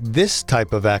would make this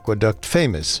type of aqueduct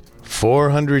famous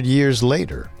 400 years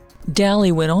later.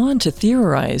 Dalley went on to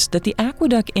theorize that the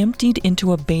aqueduct emptied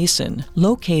into a basin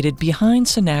located behind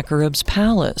Sennacherib's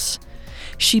palace.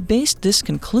 She based this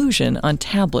conclusion on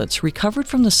tablets recovered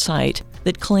from the site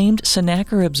that claimed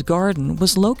Sennacherib's garden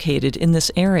was located in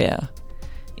this area.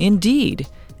 Indeed,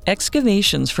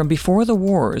 excavations from before the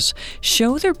wars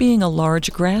show there being a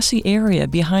large grassy area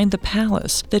behind the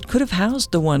palace that could have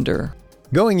housed the wonder.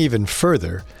 Going even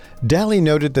further, Dalley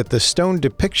noted that the stone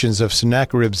depictions of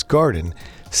Sennacherib's garden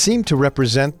seemed to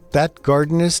represent that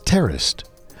garden as terraced,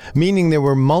 meaning there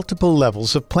were multiple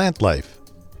levels of plant life.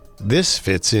 This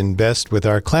fits in best with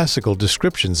our classical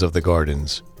descriptions of the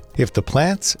gardens. If the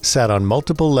plants sat on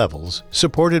multiple levels,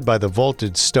 supported by the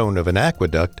vaulted stone of an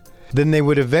aqueduct, then they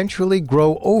would eventually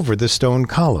grow over the stone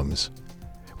columns.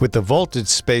 With the vaulted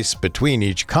space between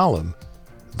each column,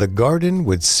 the garden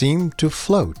would seem to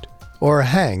float or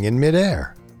hang in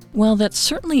midair. While that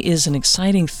certainly is an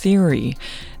exciting theory,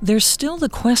 there's still the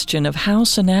question of how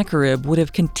Sennacherib would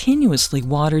have continuously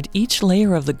watered each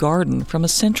layer of the garden from a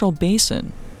central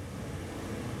basin.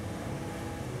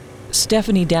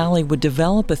 Stephanie Dalley would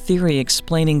develop a theory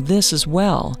explaining this as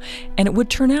well, and it would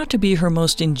turn out to be her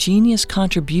most ingenious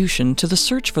contribution to the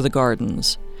search for the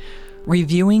gardens.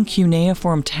 Reviewing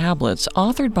cuneiform tablets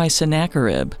authored by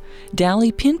Sennacherib,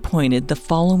 Dalley pinpointed the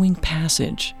following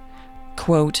passage.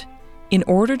 Quote, "In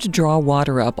order to draw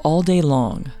water up all day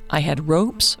long, I had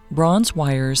ropes, bronze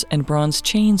wires, and bronze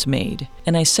chains made,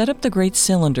 and I set up the great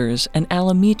cylinders and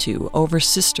alamitu over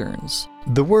cisterns."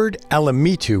 The word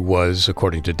alamitu was,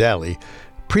 according to Dalley,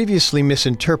 previously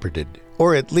misinterpreted,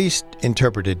 or at least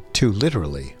interpreted too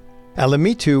literally.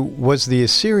 Alamitu was the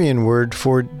Assyrian word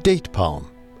for date palm,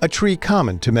 a tree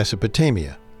common to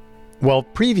Mesopotamia. While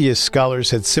previous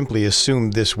scholars had simply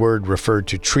assumed this word referred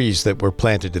to trees that were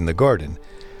planted in the garden,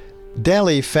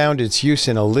 Dalley found its use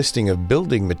in a listing of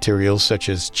building materials such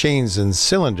as chains and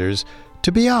cylinders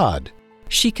to be odd.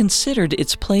 She considered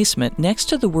its placement next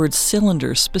to the word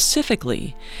cylinder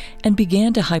specifically and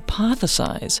began to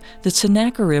hypothesize that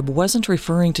Sennacherib wasn't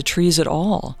referring to trees at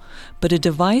all, but a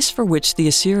device for which the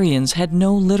Assyrians had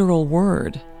no literal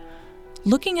word.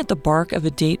 Looking at the bark of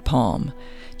a date palm,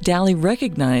 Dalley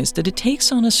recognized that it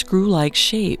takes on a screw-like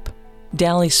shape.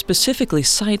 Daly specifically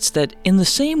cites that in the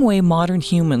same way modern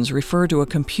humans refer to a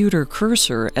computer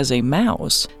cursor as a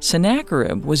mouse,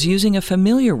 Sennacherib was using a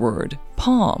familiar word,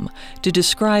 palm, to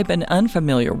describe an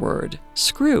unfamiliar word,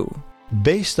 screw.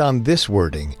 Based on this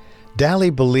wording, Daly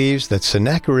believes that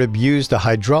Sennacherib used a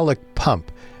hydraulic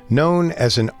pump known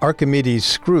as an Archimedes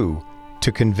screw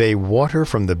to convey water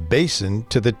from the basin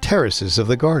to the terraces of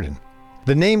the garden.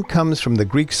 The name comes from the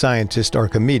Greek scientist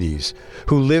Archimedes,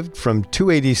 who lived from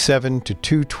 287 to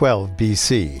 212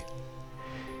 BC.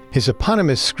 His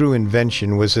eponymous screw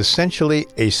invention was essentially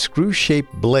a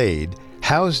screw-shaped blade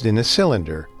housed in a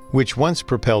cylinder, which once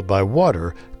propelled by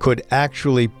water, could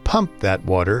actually pump that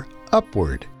water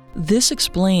upward. This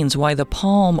explains why the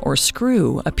palm or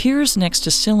screw appears next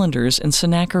to cylinders in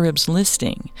Sennacherib's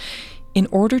listing. In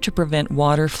order to prevent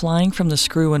water flying from the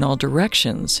screw in all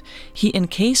directions, he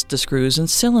encased the screws in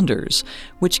cylinders,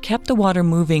 which kept the water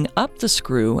moving up the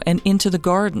screw and into the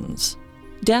gardens.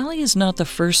 Daly is not the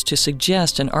first to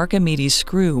suggest an Archimedes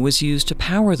screw was used to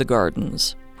power the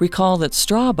gardens. Recall that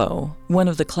Strabo, one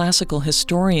of the classical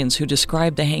historians who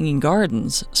described the Hanging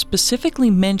Gardens, specifically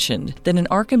mentioned that an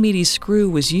Archimedes screw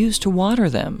was used to water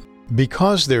them.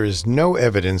 Because there is no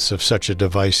evidence of such a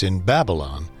device in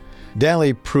Babylon,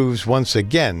 Daly proves once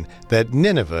again that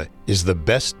Nineveh is the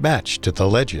best match to the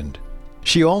legend.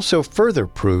 She also further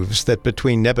proves that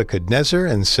between Nebuchadnezzar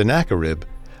and Sennacherib,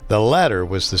 the latter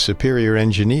was the superior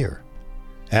engineer.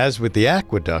 As with the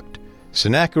aqueduct,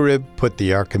 Sennacherib put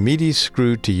the Archimedes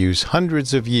screw to use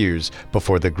hundreds of years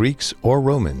before the Greeks or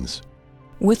Romans.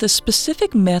 With a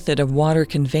specific method of water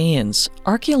conveyance,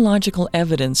 archaeological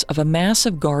evidence of a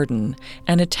massive garden,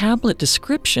 and a tablet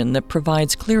description that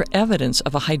provides clear evidence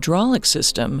of a hydraulic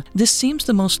system, this seems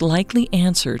the most likely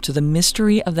answer to the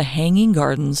mystery of the Hanging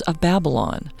Gardens of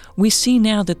Babylon. We see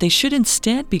now that they should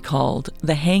instead be called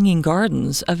the Hanging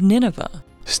Gardens of Nineveh.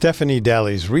 Stephanie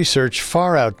Daly's research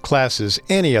far outclasses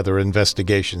any other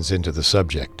investigations into the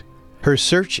subject. Her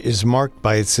search is marked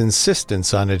by its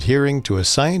insistence on adhering to a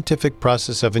scientific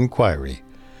process of inquiry,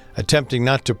 attempting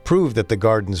not to prove that the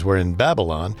gardens were in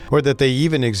Babylon or that they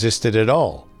even existed at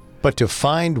all, but to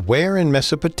find where in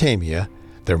Mesopotamia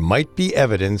there might be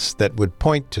evidence that would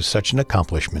point to such an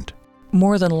accomplishment.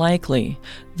 More than likely,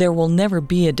 there will never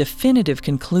be a definitive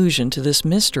conclusion to this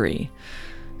mystery.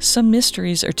 Some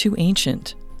mysteries are too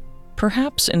ancient.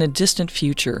 Perhaps in a distant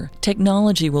future,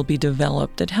 technology will be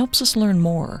developed that helps us learn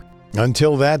more.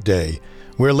 Until that day,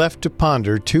 we're left to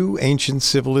ponder two ancient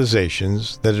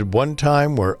civilizations that at one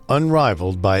time were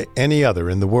unrivaled by any other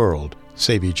in the world,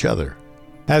 save each other.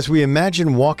 As we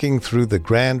imagine walking through the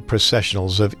grand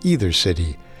processionals of either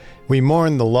city, we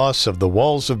mourn the loss of the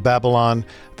walls of Babylon,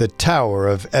 the Tower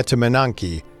of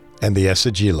Etemenanke, and the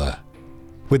Esagila.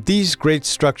 With these great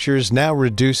structures now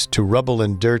reduced to rubble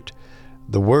and dirt,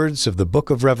 the words of the Book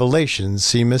of Revelation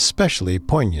seem especially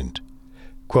poignant.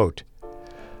 Quote,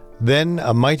 "Then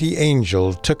a mighty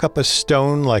angel took up a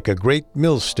stone like a great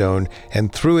millstone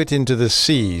and threw it into the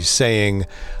sea, saying,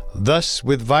 'Thus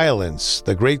with violence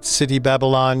the great city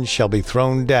Babylon shall be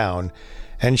thrown down,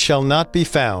 and shall not be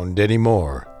found any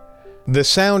more. The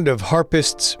sound of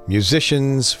harpists,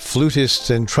 musicians, flutists,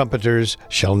 and trumpeters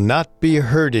shall not be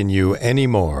heard in you any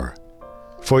more.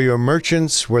 For your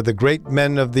merchants were the great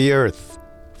men of the earth,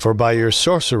 for by your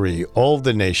sorcery all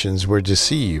the nations were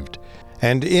deceived.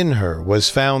 And in her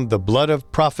was found the blood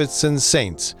of prophets and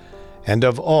saints, and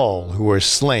of all who were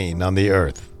slain on the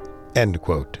earth." End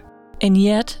quote. And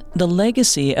yet, the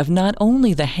legacy of not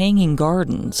only the Hanging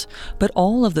Gardens, but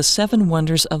all of the seven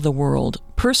wonders of the world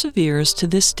perseveres to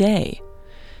this day.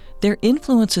 Their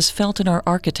influence is felt in our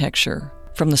architecture,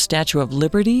 from the Statue of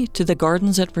Liberty to the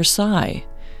gardens at Versailles,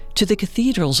 to the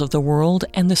cathedrals of the world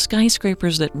and the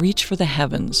skyscrapers that reach for the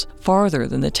heavens, farther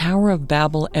than the Tower of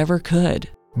Babel ever could.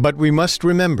 But we must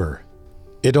remember,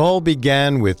 it all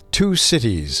began with two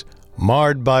cities,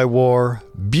 marred by war,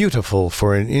 beautiful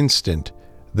for an instant,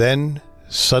 then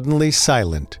suddenly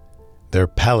silent, their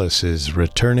palaces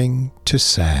returning to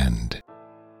sand.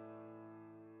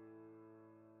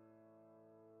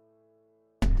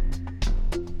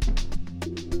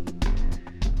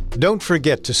 Don't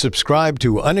forget to subscribe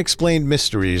to Unexplained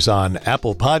Mysteries on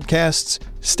Apple Podcasts,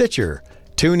 Stitcher,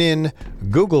 TuneIn,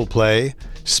 Google Play,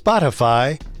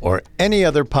 Spotify, or any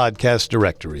other podcast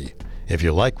directory. If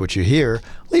you like what you hear,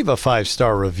 leave a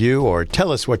 5-star review or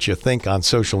tell us what you think on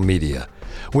social media.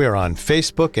 We're on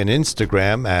Facebook and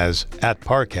Instagram as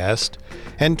 @Parcast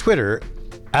and Twitter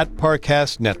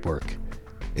 @Parcast Network.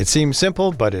 It seems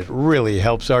simple, but it really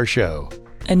helps our show.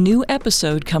 A new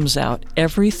episode comes out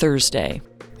every Thursday.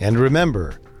 And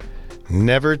remember,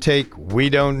 never take "we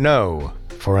don't know"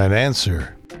 for an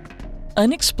answer.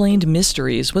 Unexplained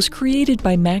Mysteries was created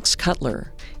by Max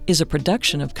Cutler, is a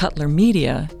production of Cutler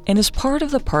Media, and is part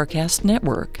of the Parcast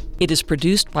Network. It is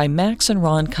produced by Max and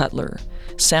Ron Cutler,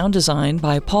 sound design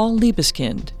by Paul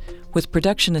Liebeskind, with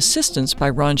production assistance by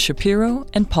Ron Shapiro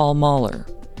and Paul Mahler.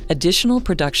 Additional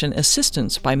production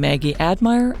assistance by Maggie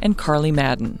Admire and Carly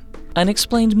Madden.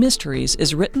 Unexplained Mysteries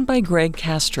is written by Greg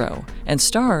Castro and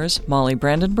stars Molly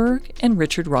Brandenburg and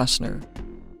Richard Rossner.